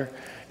color.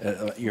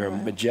 Your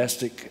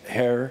majestic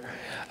hair.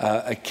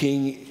 A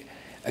king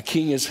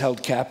is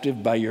held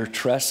captive by your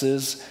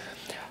tresses.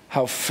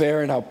 How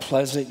fair and how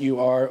pleasant you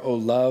are, O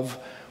love,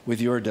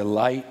 with your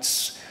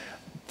delights.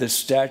 The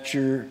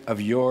stature of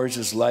yours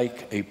is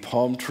like a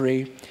palm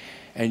tree,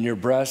 and your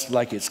breast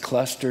like its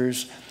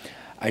clusters.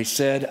 I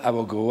said, I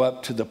will go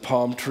up to the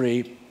palm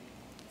tree,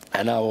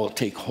 and I will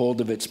take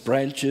hold of its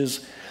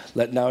branches.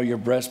 Let now your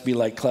breast be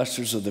like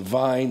clusters of the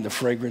vine, the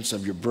fragrance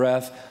of your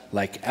breath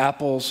like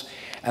apples,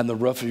 and the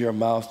roof of your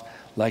mouth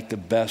like the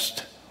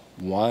best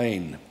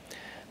wine.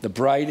 The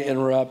bride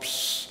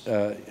interrupts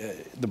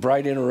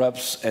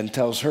and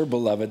tells her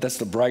beloved, that's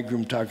the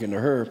bridegroom talking to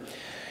her,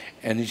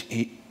 and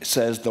he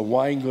says, the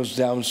wine goes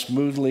down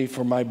smoothly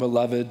for my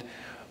beloved,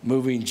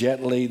 moving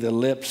gently the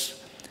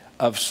lips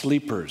of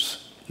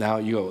sleepers. Now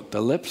you go,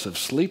 the lips of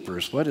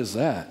sleepers, what is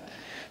that?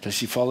 Does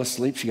she fall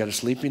asleep? She got a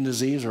sleeping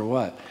disease or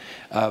what?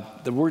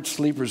 The word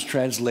sleepers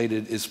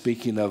translated is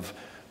speaking of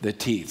the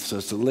teeth. So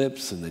it's the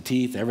lips and the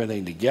teeth,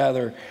 everything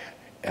together.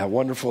 How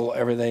wonderful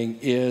everything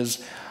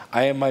is.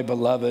 I am my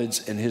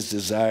beloved's, and his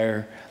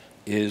desire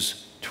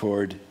is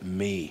toward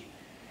me.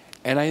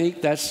 And I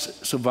think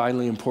that's so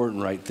vitally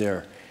important right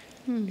there.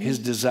 His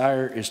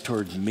desire is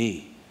toward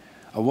me.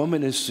 A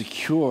woman is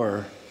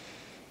secure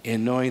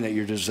in knowing that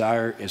your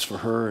desire is for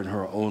her and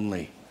her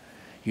only.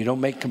 You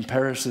don't make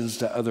comparisons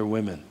to other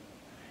women.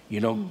 You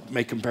don't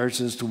make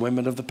comparisons to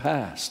women of the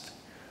past.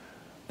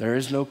 There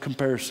is no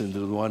comparison to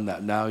the one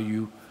that now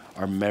you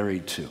are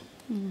married to,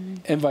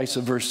 and vice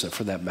versa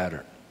for that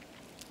matter.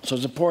 So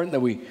it's important that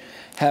we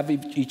have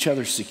each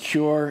other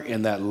secure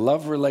in that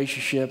love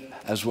relationship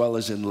as well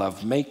as in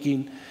love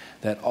making,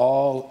 that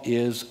all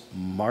is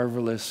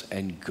marvelous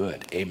and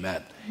good.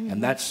 Amen.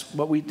 And that's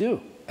what we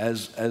do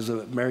as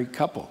a married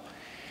couple.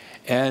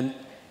 And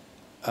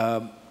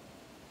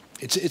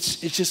it's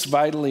just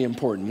vitally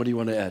important. What do you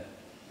want to add?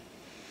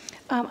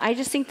 I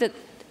just think that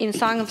in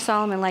Song of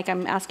Solomon, like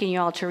I'm asking you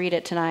all to read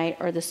it tonight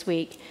or this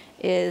week,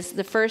 is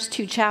the first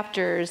 2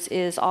 chapters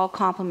is all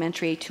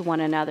complementary to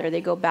one another.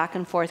 They go back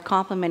and forth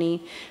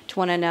complimenting to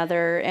one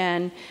another.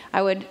 And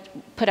I would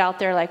put out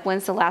there, like,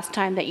 when's the last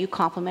time that you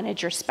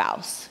complimented your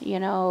spouse,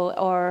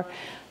 or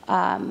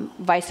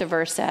vice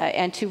versa.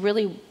 And to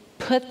really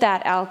put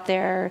that out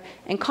there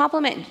and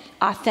compliment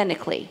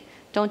authentically.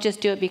 Don't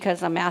just do it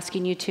because I'm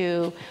asking you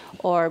to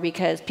or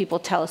because people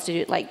tell us to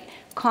do it. Like,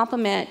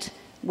 compliment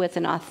with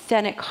an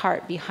authentic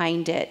heart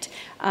behind it.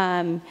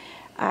 I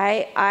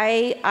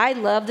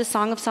love the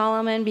Song of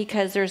Solomon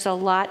because there's a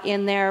lot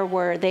in there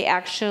where they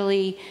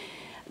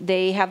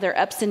have their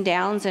ups and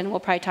downs, and we'll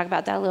probably talk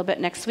about that a little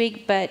bit next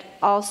week, but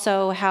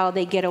also how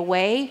they get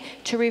away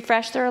to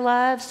refresh their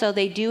love. So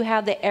they do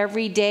have the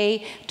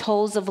everyday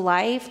tolls of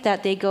life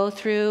that they go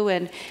through,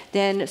 and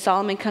then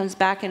Solomon comes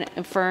back and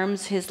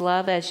affirms his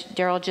love, as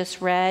Daryl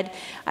just read.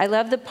 I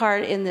love the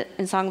part in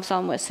Song of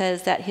Solomon where it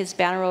says that his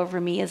banner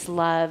over me is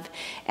love.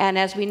 And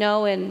as we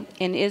know in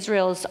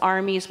Israel's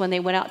armies, when they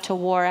went out to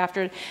war,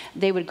 after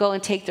they would go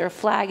and take their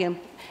flag and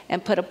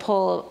put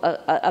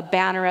a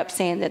banner up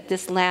saying that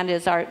this land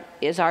is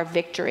our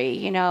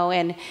victory,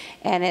 and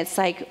it's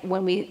like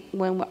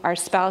when our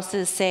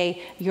spouses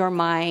say, you're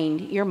mine,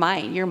 you're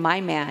my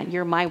man,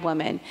 you're my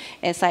woman.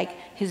 And it's like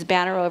his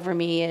banner over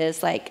me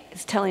is like,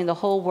 it's telling the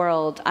whole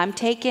world, I'm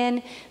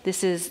taken,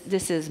 this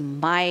is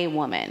my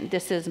woman,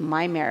 this is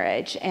my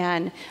marriage,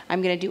 and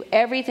I'm going to do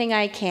everything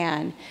I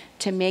can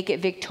to make it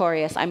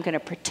victorious. I'm going to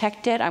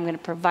protect it, I'm going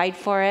to provide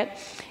for it,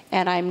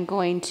 and I'm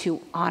going to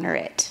honor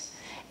it.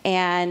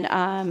 And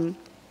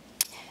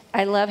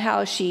I love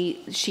how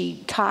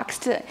she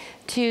talks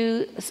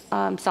to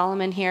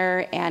Solomon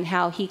here, and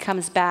how he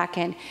comes back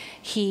and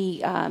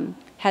he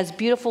has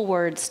beautiful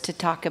words to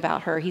talk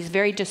about her. He's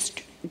very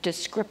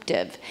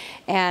descriptive.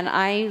 And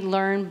I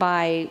learn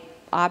by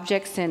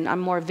objects, and I'm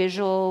more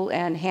visual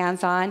and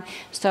hands-on.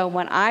 So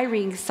when I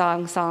read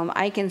Song of Solomon,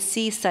 I can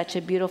see such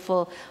a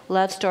beautiful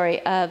love story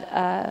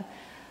of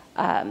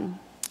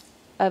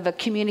a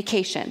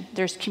communication.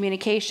 There's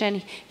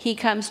communication. He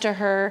comes to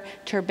her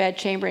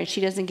bedchamber, and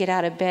she doesn't get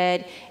out of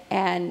bed,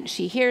 and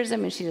she hears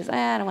him, and she says,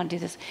 I don't want to do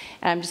this.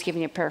 And I'm just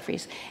giving you a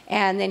paraphrase.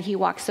 And then he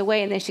walks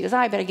away, and then she goes,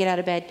 I better get out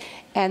of bed.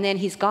 And then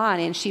he's gone,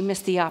 and she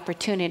missed the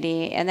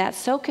opportunity. And that's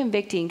so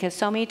convicting, because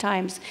so many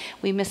times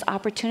we miss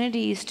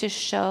opportunities to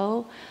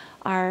show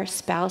our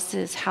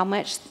spouses how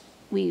much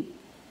we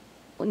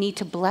need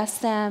to bless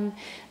them,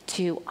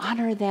 to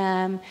honor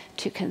them,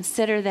 to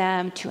consider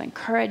them, to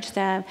encourage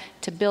them,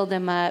 to build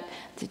them up,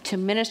 to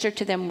minister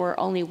to them where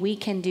only we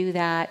can do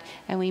that.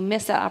 And we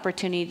miss that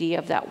opportunity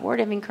of that word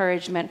of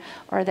encouragement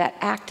or that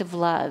act of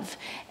love.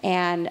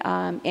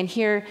 And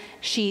here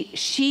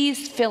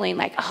she's feeling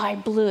like, oh, I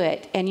blew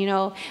it. And,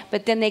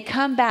 but then they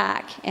come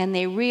back and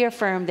they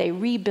reaffirm, they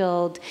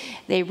rebuild,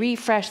 they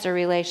refresh their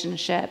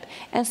relationship.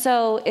 And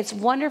so it's a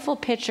wonderful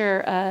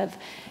picture of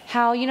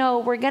how,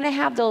 we're going to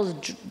have those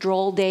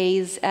droll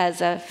days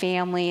as a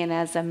family and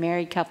as a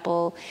married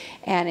couple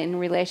and in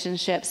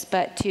relationships,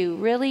 but to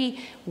really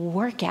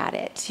work at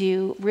it,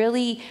 to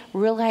really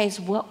realize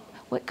what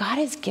God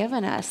has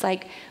given us.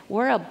 Like,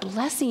 we're a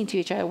blessing to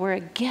each other. We're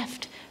a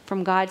gift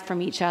from God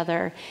from each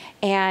other.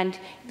 And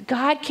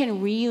God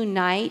can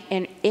reunite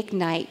and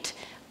ignite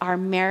our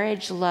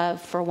marriage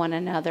love for one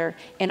another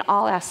in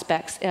all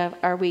aspects. How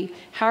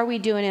are we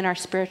doing in our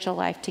spiritual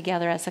life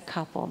together as a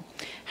couple?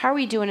 How are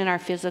we doing in our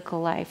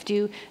physical life?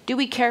 Do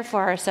we care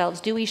for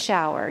ourselves? Do we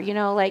shower?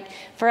 Like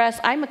for us,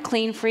 I'm a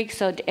clean freak,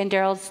 and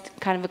Daryl's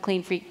kind of a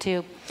clean freak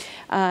too.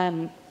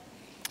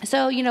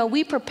 So,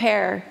 we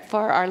prepare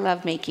for our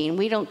lovemaking.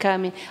 We don't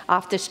come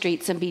off the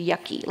streets and be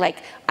yucky. Like,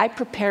 I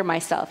prepare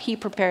myself. He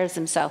prepares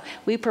himself.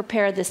 We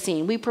prepare the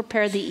scene. We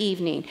prepare the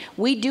evening.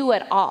 We do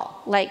it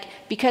all,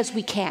 because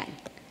we can.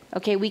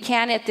 Okay, we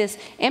can at this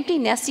empty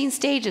nesting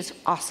stage is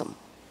awesome.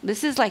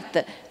 This is like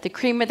the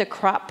cream of the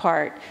crop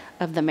part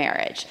of the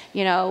marriage.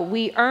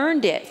 We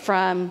earned it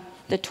from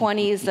the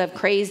 20s of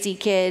crazy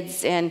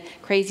kids and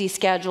crazy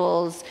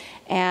schedules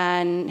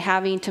and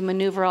having to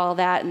maneuver all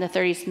that in the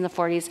 30s and the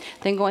 40s.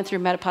 Then going through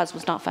menopause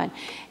was not fun.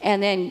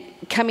 And then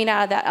coming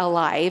out of that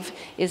alive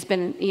has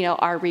been,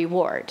 our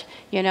reward,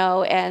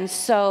 And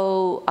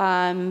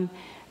so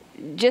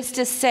just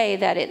to say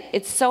that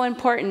it's so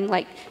important,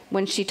 like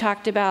when she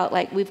talked about,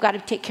 like, we've got to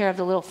take care of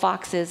the little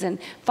foxes. And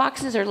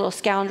foxes are little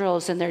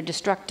scoundrels, and they're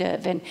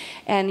destructive. And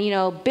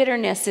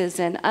bitternesses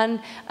and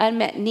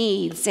unmet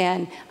needs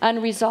and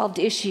unresolved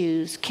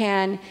issues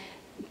can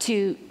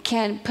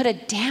can put a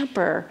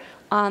damper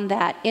on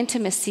that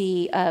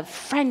intimacy of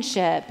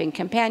friendship and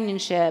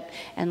companionship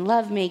and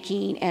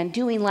lovemaking and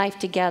doing life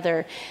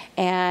together.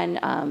 And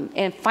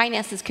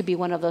finances could be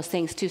one of those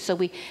things too. So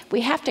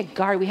we have to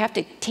guard, we have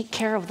to take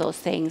care of those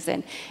things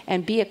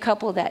and be a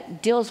couple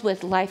that deals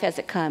with life as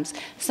it comes.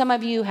 Some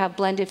of you have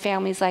blended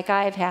families like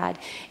I've had.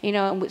 You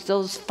know, and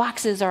those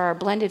foxes are our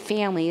blended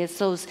family. It's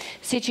those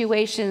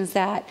situations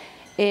that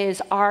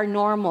is our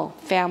normal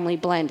family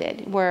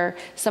blended, where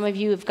some of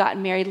you have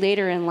gotten married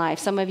later in life.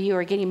 Some of you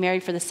are getting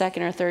married for the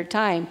second or third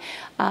time.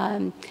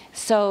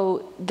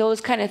 So those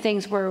kind of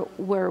things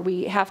where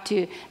we have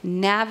to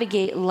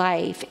navigate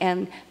life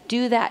and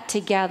do that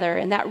together.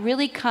 And that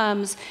really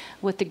comes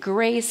with the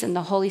grace and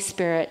the Holy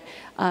Spirit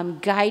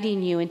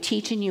guiding you and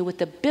teaching you with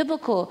the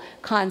biblical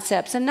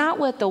concepts and not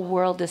what the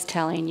world is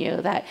telling you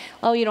that,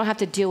 oh, you don't have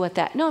to deal with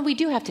that. No, we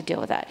do have to deal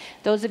with that.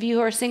 Those of you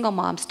who are single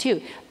moms too,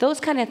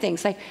 those kind of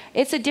things. Like,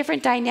 it's a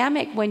different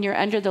dynamic when you're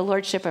under the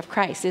lordship of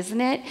Christ,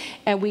 isn't it?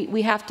 And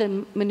we have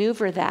to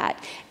maneuver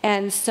that.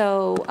 And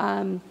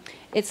so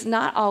it's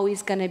not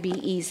always going to be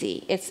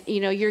easy. It's, you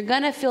know, you're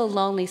going to feel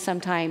lonely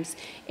sometimes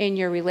in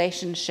your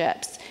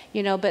relationships,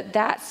 you know, but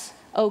that's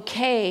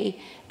okay,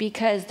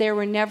 because they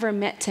were never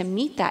meant to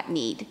meet that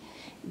need.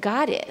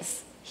 God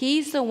is.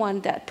 He's the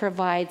one that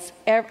provides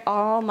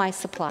all my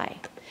supply,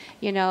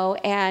 you know,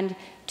 and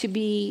to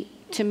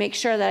make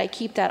sure that I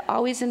keep that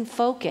always in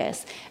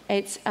focus.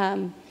 It's,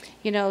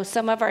 you know,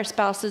 some of our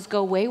spouses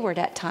go wayward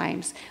at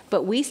times,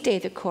 but we stay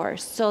the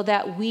course so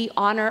that we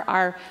honor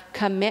our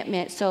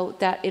commitment, so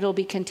that it'll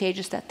be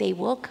contagious, that they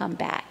will come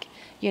back,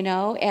 you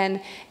know.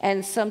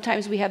 And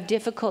sometimes we have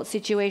difficult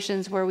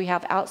situations where we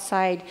have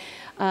outside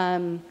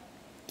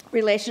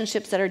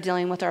relationships that are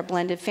dealing with our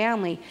blended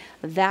family.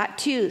 That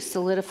too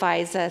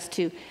solidifies us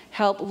to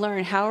help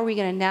learn, how are we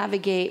going to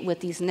navigate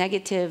with these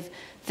negative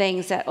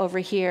things that over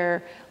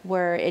here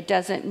where it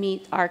doesn't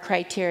meet our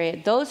criteria.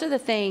 Those are the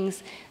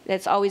things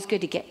that's always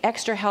good to get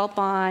extra help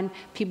on,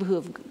 people who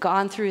have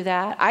gone through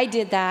that. I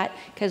did that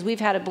because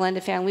we've had a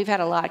blended family. We've had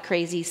a lot of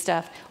crazy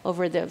stuff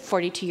over the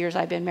 42 years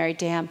I've been married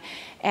to him.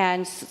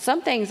 And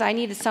some things I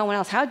needed someone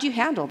else. How'd you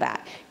handle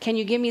that? Can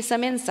you give me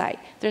some insight?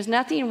 There's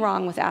nothing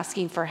wrong with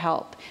asking for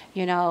help,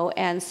 you know,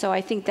 and so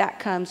I think that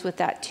comes with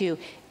that too.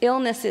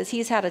 Illnesses,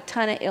 he's had a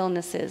ton of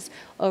illnesses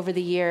over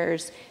the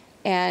years,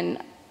 and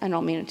I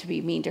don't mean it to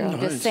be mean, Daryl, I'm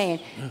just saying.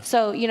 Yeah.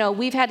 So, you know,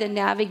 we've had to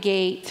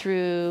navigate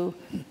through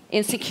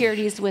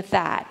insecurities with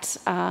that.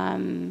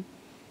 You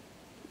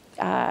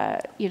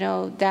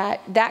know,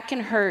 that can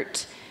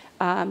hurt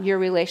your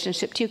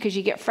relationship too, because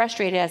you get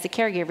frustrated as a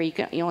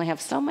caregiver. You only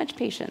have so much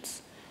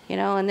patience, you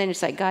know, and then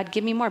it's like, God,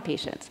 give me more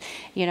patience,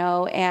 you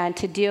know, and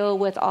to deal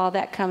with all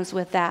that comes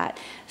with that.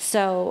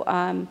 So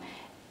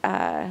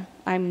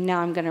I'm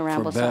going to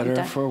ramble. For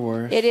better, for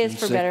worse. It is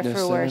for better,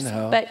 for worse.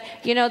 But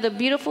you know, the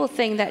beautiful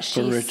thing that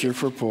she's for richer,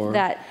 for poor.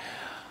 That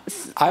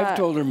I've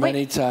told her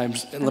many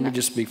times, and let me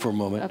just speak for a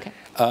moment. Okay.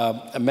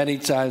 Many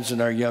times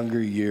in our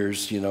younger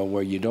years, you know,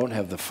 where you don't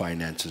have the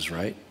finances,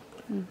 right?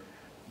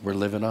 We're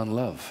living on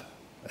love.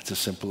 That's as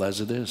simple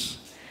as it is.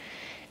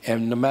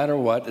 And no matter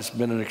what, it's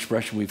been an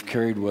expression we've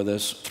carried with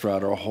us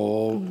throughout our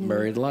whole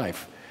married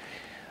life.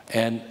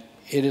 And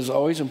it is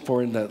always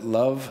important that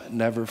love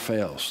never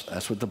fails.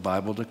 That's what the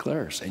Bible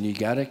declares. And you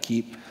got to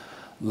keep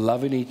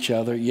loving each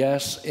other,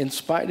 yes, in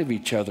spite of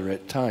each other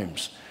at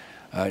times.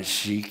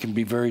 She can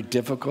be very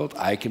difficult.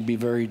 I can be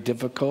very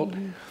difficult.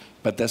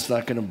 But that's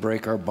not going to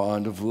break our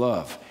bond of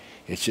love.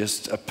 It's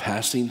just a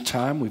passing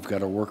time. We've got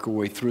to work our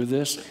way through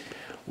this.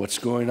 What's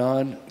going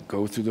on?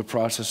 Go through the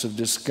process of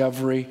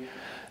discovery,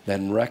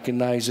 then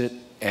recognize it.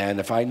 And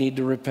if I need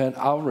to repent,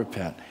 I'll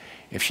repent.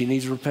 If she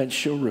needs to repent,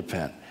 she'll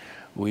repent.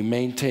 We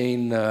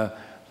maintain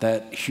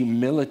that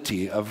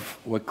humility of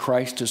what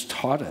Christ has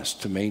taught us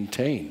to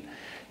maintain,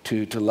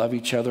 to love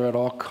each other at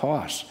all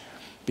costs,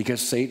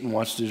 because Satan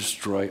wants to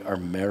destroy our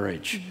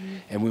marriage,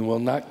 and we will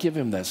not give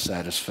him that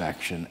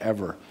satisfaction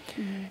ever.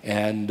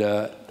 And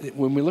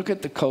when we look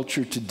at the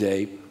culture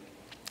today,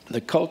 the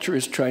culture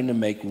is trying to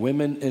make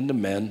women into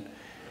men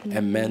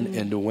and men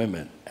into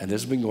women. And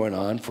this has been going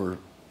on for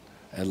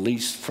at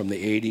least from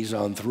the 80s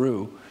on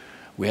through.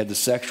 We had the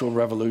sexual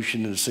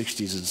revolution in the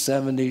 60s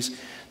and 70s.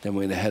 Then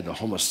we had the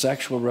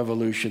homosexual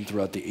revolution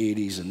throughout the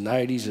 80s and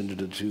 90s into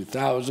the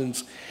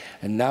 2000s.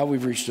 And now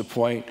we've reached a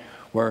point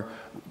where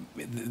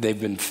they've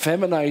been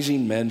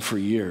feminizing men for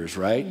years,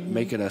 right?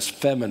 Making us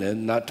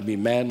feminine, not to be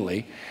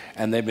manly.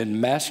 And they've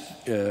been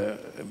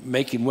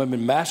making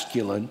women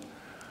masculine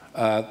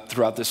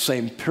throughout the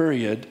same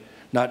period,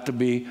 not to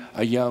be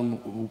a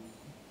young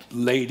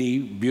lady,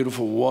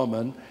 beautiful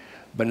woman,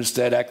 but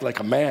instead act like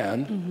a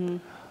man.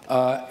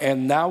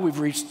 And now we've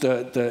reached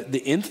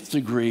the nth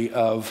degree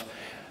of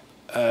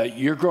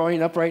you're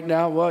growing up right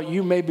now. Well,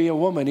 you may be a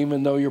woman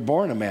even though you're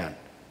born a man.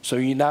 So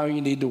now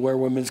you need to wear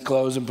women's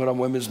clothes and put on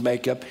women's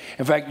makeup.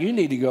 In fact, you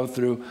need to go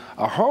through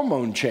a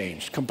hormone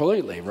change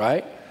completely,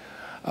 right?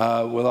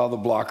 With all the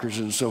blockers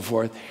and so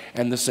forth.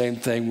 And the same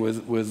thing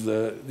with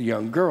the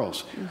young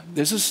girls.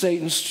 This is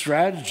Satan's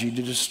strategy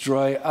to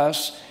destroy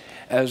us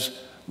as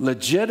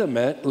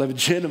legitimate,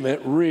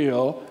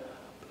 real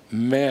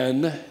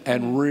men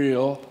and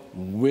real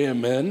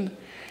women,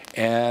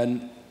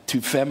 and to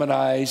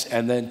feminize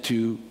and then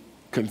to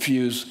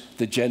confuse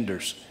the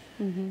genders.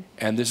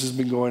 And this has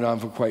been going on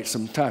for quite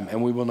some time,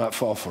 and we will not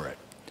fall for it.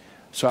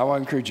 So I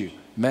want to encourage you,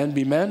 men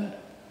be men,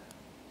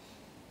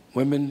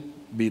 women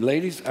be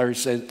ladies, or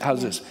say,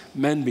 how's this?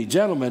 Men be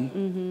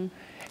gentlemen,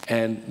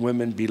 and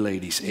women be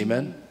ladies.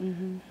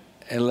 Amen?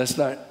 And let's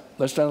not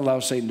allow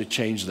Satan to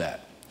change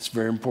that. It's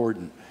very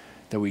important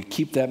that we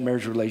keep that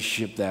marriage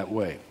relationship that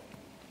way.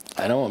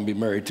 I don't want to be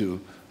married to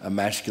a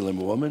masculine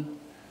woman,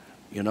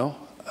 you know.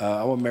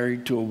 I want to be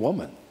married to a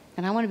woman.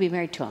 And I want to be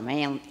married to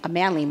a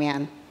manly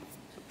man.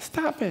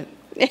 Stop it.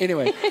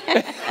 Anyway.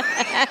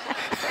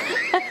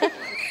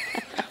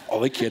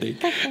 Only kidding.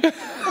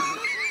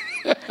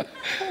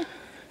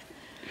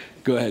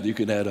 Go ahead, you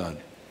can add on.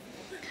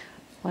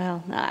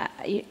 Well,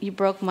 you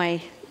broke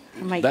my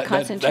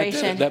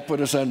concentration. That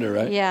put us under,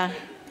 right? Yeah.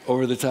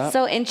 Over the top?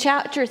 So in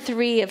chapter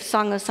 3 of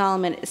Song of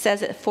Solomon, it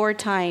says it 4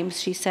 times.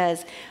 She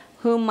says,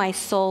 whom my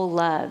soul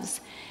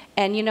loves.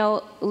 And you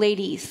know,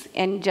 ladies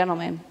and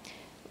gentlemen,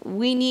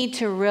 we need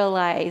to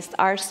realize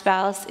our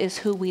spouse is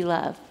who we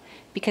love,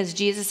 because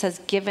Jesus has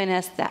given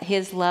us that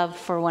his love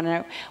for one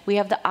another. We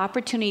have the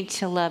opportunity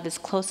to love as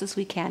close as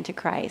we can to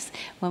Christ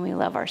when we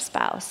love our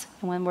spouse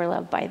and when we're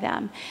loved by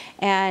them.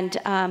 And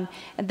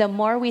the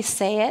more we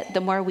say it,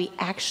 the more we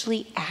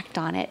actually act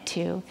on it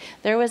too.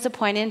 There was a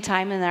point in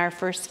time in our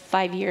first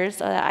 5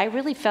 years, I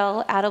really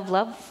fell out of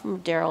love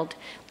from Daryl.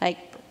 Like,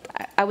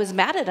 I was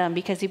mad at him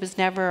because he was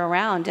never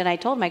around. And I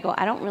told him,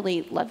 I don't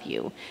really love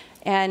you.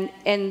 And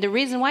the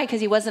reason why,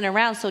 because he wasn't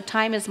around, so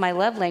time is my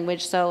love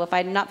language. So if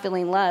I'm not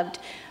feeling loved,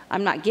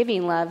 I'm not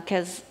giving love,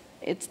 because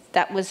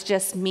that was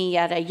just me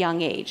at a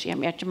young age. I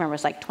mean, I have to remember, I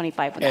was like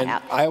 25 when that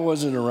happened. I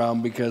wasn't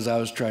around because I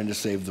was trying to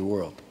save the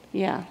world.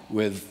 Yeah.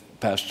 With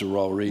Pastor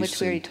Raul Reese. Which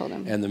we already told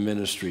him. And the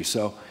ministry.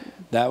 So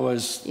that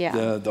was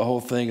the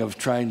whole thing of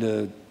trying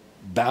to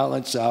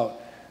balance out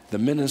the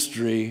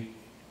ministry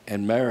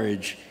and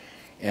marriage.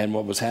 And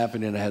what was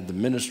happening, I had the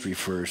ministry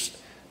first,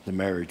 the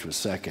marriage was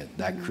second.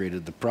 That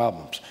created the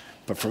problems.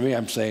 But for me,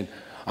 I'm saying,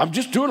 I'm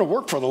just doing a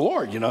work for the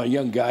Lord. You know, a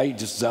young guy,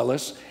 just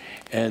zealous.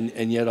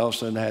 And yet all of a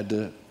sudden I had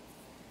to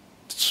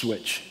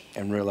switch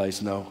and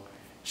realize, no,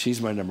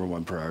 she's my number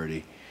one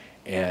priority.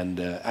 And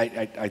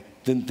I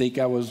didn't think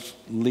I was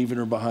leaving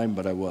her behind,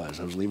 but I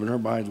was. I was leaving her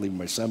behind, leaving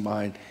my son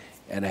behind,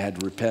 and I had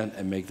to repent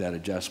and make that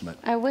adjustment.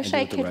 I wish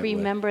I could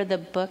remember the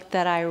book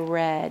that I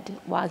read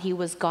while he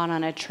was gone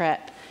on a trip,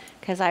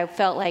 because I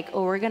felt like,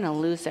 oh, we're going to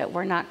lose it.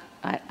 We're not,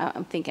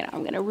 I'm thinking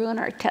I'm going to ruin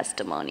our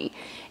testimony.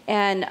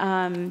 And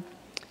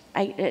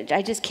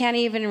I just can't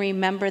even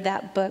remember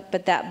that book,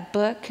 but that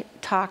book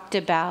talked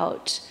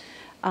about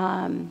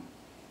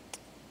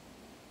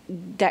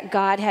that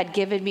God had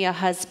given me a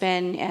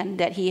husband, and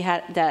that he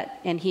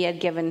had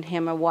given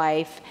him a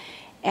wife,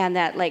 and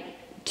that, like,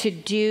 to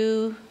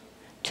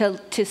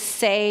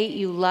say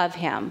you love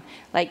him,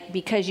 like,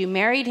 because you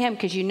married him,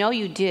 because you know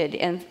you did.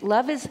 And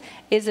love is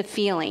a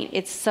feeling.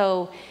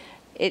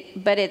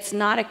 But it's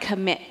not a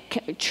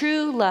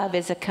true love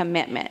is a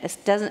commitment.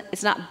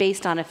 It's not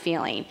based on a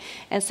feeling.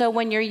 And so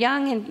when you're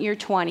young in your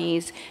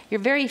 20s,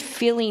 you're very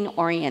feeling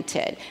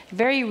oriented,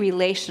 very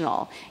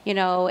relational, you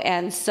know.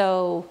 And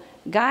so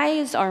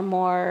guys are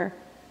more,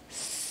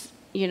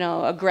 you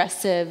know,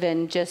 aggressive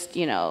and just,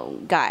 you know,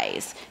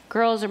 guys.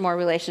 Girls are more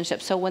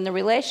relationships. So when the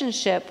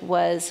relationship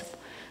was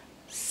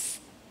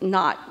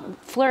not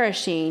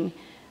flourishing,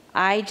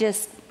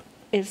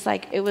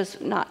 it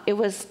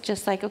was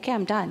just like, okay,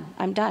 I'm done.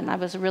 I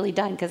was really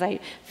done, because I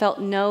felt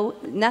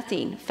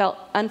nothing, felt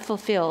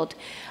unfulfilled.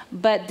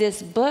 But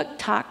this book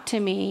talked to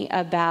me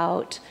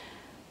about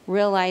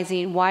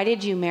realizing, why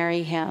did you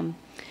marry him?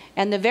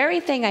 And the very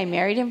thing I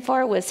married him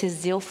for was his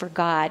zeal for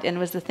God, and it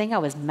was the thing I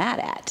was mad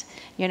at,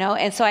 you know?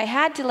 And so I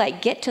had to,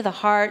 like, get to the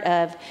heart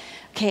of,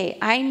 okay,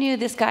 I knew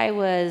this guy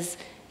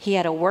he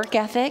had a work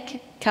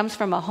ethic, comes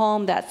from a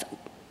home that's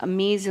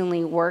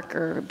amazingly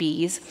worker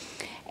bees,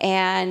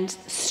 and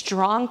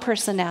strong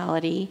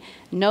personality,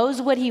 knows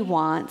what he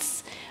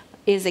wants,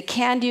 is a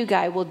can-do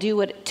guy, will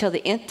do it till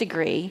the nth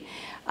degree.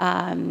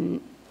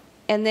 And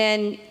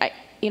then,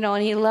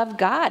 and he loved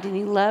God, and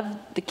he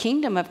loved the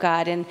kingdom of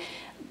God,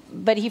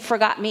 but he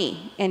forgot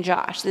me and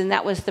Josh, and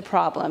that was the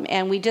problem.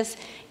 And we just,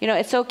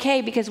 it's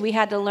okay, because we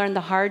had to learn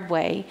the hard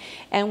way.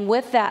 And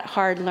with that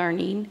hard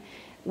learning,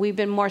 we've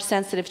been more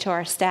sensitive to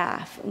our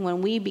staff.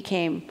 When we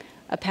became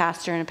a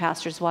pastor and a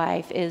pastor's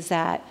wife, is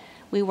that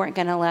we weren't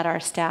going to let our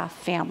staff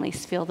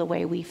families feel the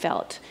way we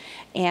felt.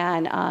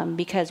 And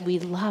because we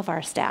love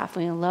our staff,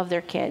 we love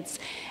their kids.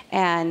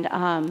 And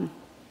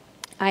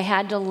I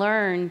had to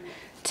learn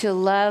to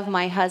love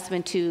my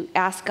husband, to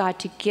ask God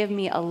to give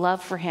me a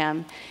love for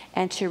him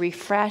and to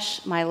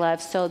refresh my love.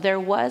 So there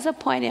was a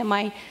point in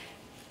my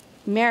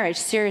marriage,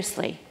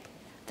 seriously,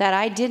 that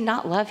I did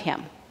not love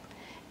him.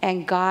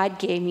 And God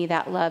gave me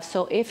that love.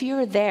 So if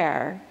you're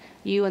there,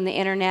 you on the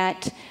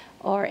internet,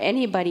 or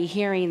anybody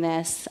hearing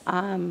this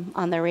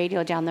on the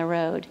radio down the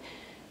road,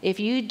 if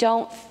you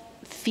don't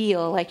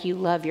feel like you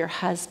love your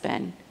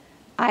husband,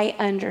 I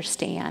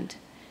understand.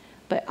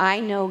 But I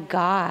know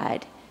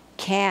God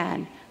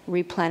can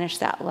replenish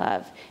that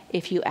love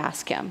if you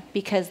ask him,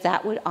 because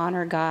that would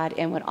honor God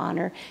and would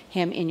honor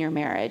him in your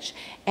marriage.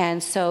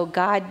 And so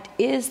God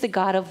is the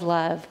God of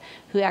love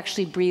who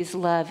actually breathes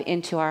love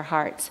into our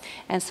hearts.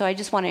 And so I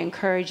just want to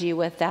encourage you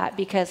with that,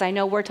 because I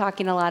know we're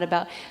talking a lot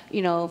about,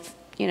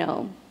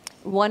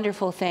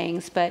 wonderful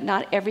things, but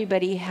not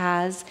everybody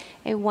has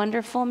a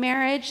wonderful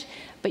marriage,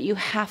 but you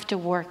have to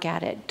work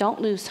at it. Don't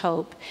lose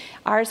hope.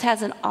 Ours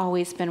hasn't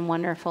always been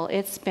wonderful.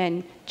 It's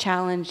been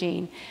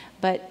challenging,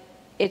 but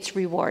it's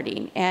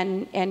rewarding.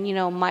 And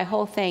my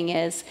whole thing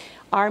is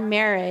our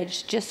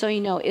marriage, just so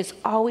you know, is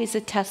always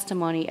a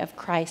testimony of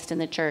Christ in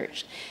the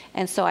church.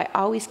 And so I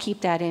always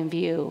keep that in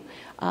view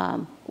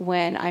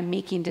when I'm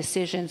making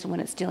decisions, when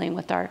it's dealing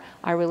with our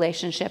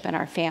relationship and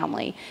our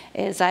family,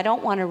 is I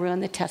don't want to ruin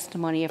the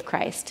testimony of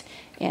Christ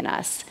in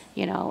us,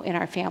 in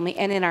our family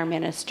and in our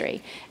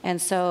ministry.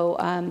 And so...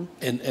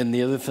 And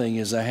the other thing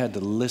is I had to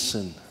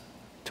listen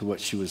to what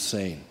she was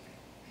saying,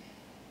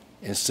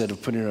 instead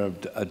of putting her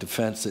a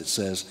defense that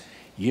says,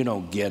 you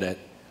don't get it,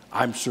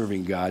 I'm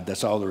serving God,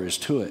 that's all there is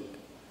to it.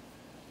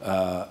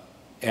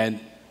 And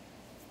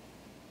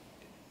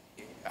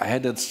I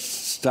had to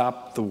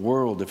stop the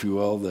world, if you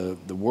will,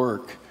 the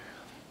work,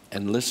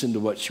 and listen to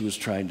what she was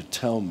trying to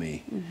tell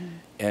me,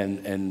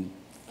 and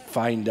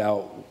find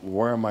out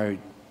where am I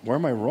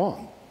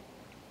wrong.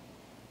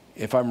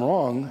 If I'm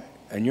wrong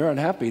and you're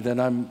unhappy, then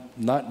I'm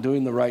not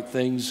doing the right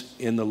things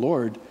in the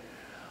Lord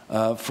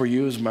for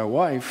you as my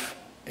wife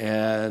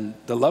and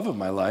the love of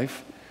my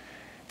life,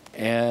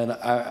 and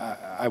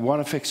I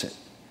want to fix it.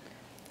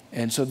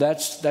 And so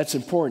that's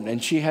important.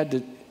 And she had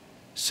to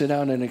sit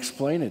down and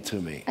explain it to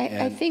me.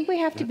 I think we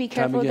have to be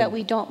careful that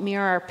we don't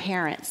mirror our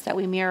parents, that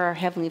we mirror our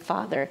Heavenly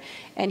Father.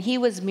 And he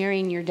was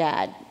mirroring your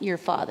dad, your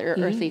father,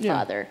 earthly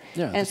father.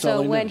 Yeah, and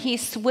so when he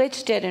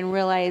switched it and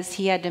realized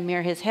he had to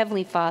mirror his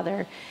Heavenly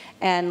Father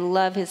and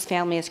love his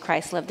family as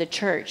Christ loved the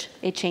church,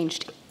 it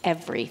changed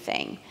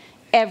everything.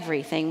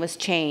 Everything was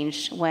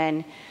changed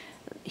when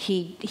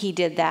he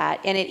did that.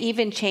 And it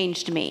even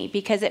changed me,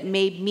 because it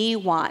made me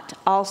want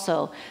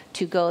also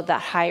to go the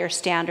higher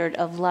standard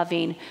of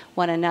loving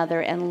one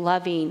another and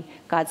loving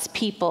God's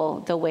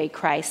people the way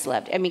Christ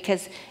loved. I mean,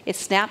 because it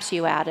snaps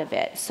you out of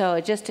it. So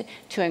just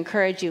to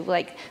encourage you,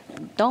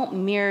 don't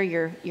mirror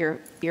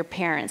your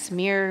parents.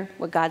 Mirror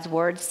what God's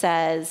word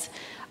says.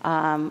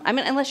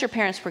 Unless your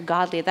parents were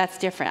godly, that's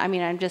different.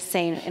 I'm just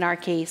saying, in our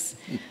case,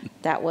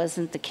 that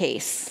wasn't the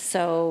case.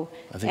 So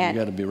I think you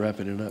got to be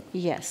wrapping it up.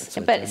 Yes,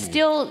 but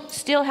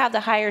still have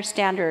the higher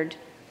standard.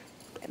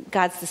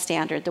 God's the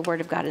standard. The Word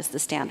of God is the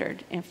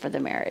standard for the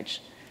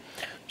marriage.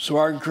 So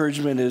our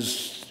encouragement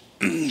is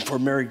for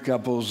married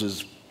couples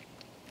is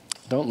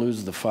don't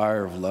lose the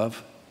fire of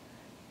love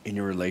in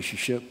your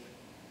relationship.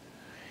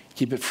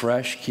 Keep it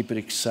fresh. Keep it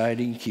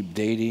exciting. Keep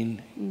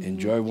dating.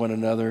 Enjoy one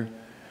another.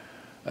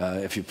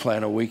 If you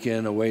plan a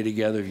weekend away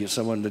together, if you get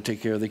someone to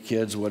take care of the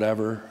kids,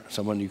 whatever,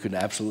 someone you can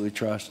absolutely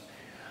trust,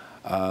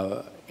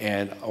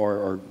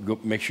 or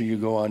make sure you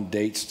go on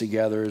dates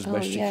together as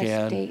best you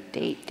can.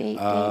 Date.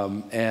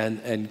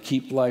 And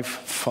keep life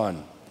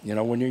fun.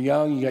 When you're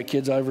young, you got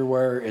kids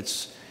everywhere.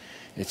 It's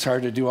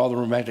hard to do all the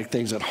romantic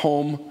things at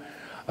home.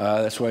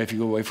 That's why if you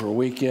go away for a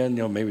weekend,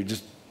 maybe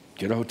just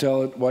get a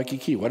hotel at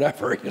Waikiki,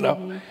 whatever.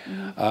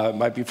 It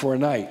might be for a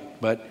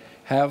night, but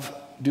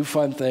do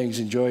fun things,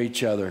 enjoy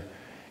each other.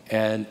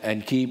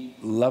 And keep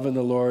loving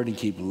the Lord and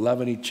keep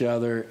loving each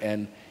other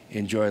and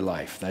enjoy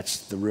life. That's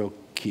the real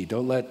key.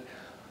 Don't let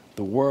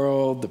the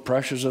world, the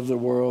pressures of the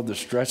world, the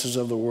stresses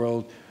of the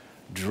world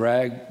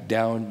drag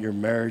down your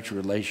marriage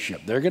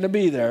relationship. They're going to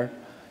be there.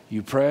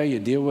 You pray, you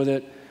deal with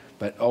it,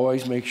 but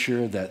always make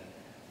sure that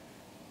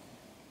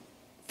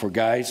for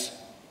guys,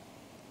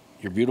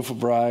 your beautiful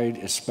bride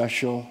is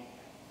special.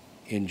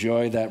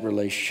 Enjoy that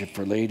relationship.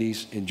 For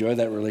ladies, enjoy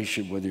that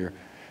relationship with your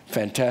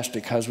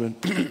fantastic husband.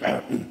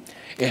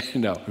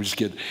 No, I'm just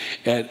kidding.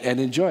 And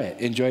enjoy it.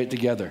 Enjoy it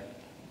together.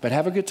 But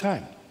have a good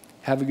time.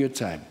 Have a good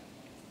time.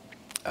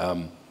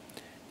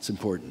 It's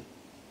important.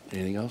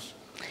 Anything else?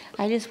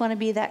 I just want to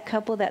be that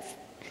couple that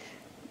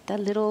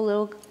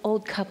little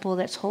old couple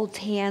that holds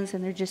hands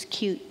and they're just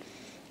cute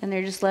and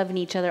they're just loving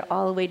each other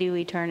all the way to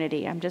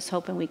eternity. I'm just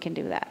hoping we can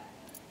do that.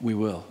 We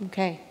will.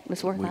 Okay,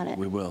 let's work on it.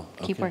 We will.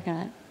 Keep working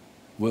on it.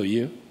 Will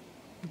you?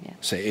 Yeah.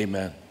 Say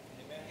amen.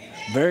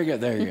 Very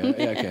good. There you go.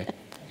 Yeah, okay.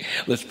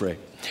 Let's pray.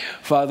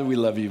 Father, we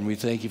love you and we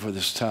thank you for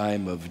this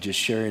time of just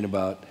sharing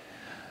about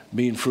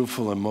being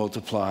fruitful and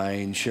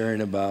multiplying,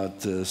 sharing about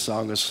the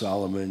Song of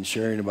Solomon,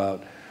 sharing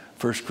about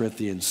 1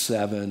 Corinthians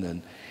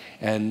 7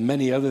 and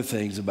many other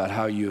things about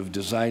how you have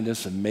designed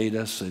us and made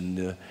us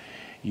and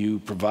you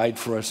provide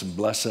for us and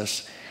bless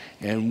us.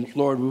 And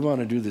Lord, we want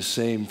to do the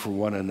same for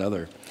one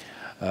another.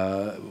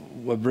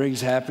 What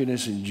brings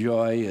happiness and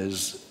joy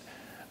is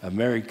a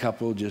married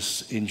couple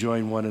just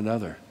enjoying one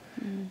another.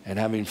 And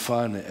having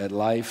fun at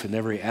life and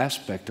every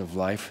aspect of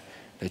life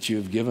that you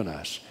have given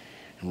us.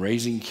 And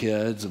raising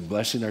kids and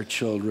blessing our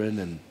children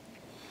and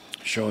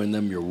showing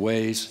them your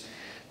ways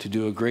to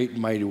do a great and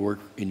mighty work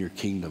in your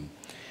kingdom.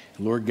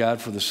 Lord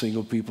God, for the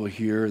single people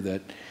here,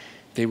 that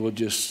they will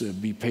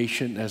just be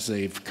patient as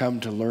they've come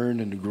to learn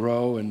and to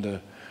grow and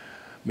to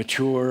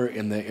mature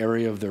in the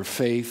area of their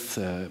faith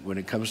when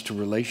it comes to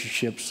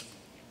relationships.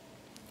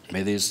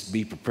 May they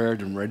be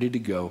prepared and ready to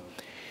go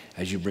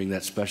as you bring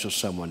that special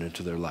someone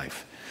into their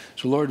life.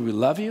 So, Lord, we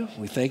love you.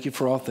 We thank you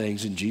for all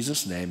things in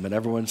Jesus' name. And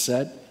everyone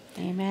said,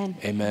 Amen.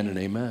 Amen and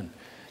amen.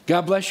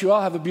 God bless you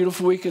all. Have a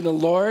beautiful week in the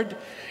Lord.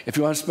 If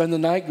you want to spend the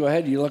night, go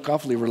ahead. You look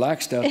awfully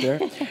relaxed out there.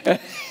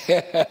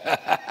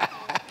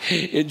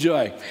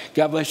 Enjoy.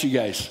 God bless you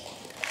guys.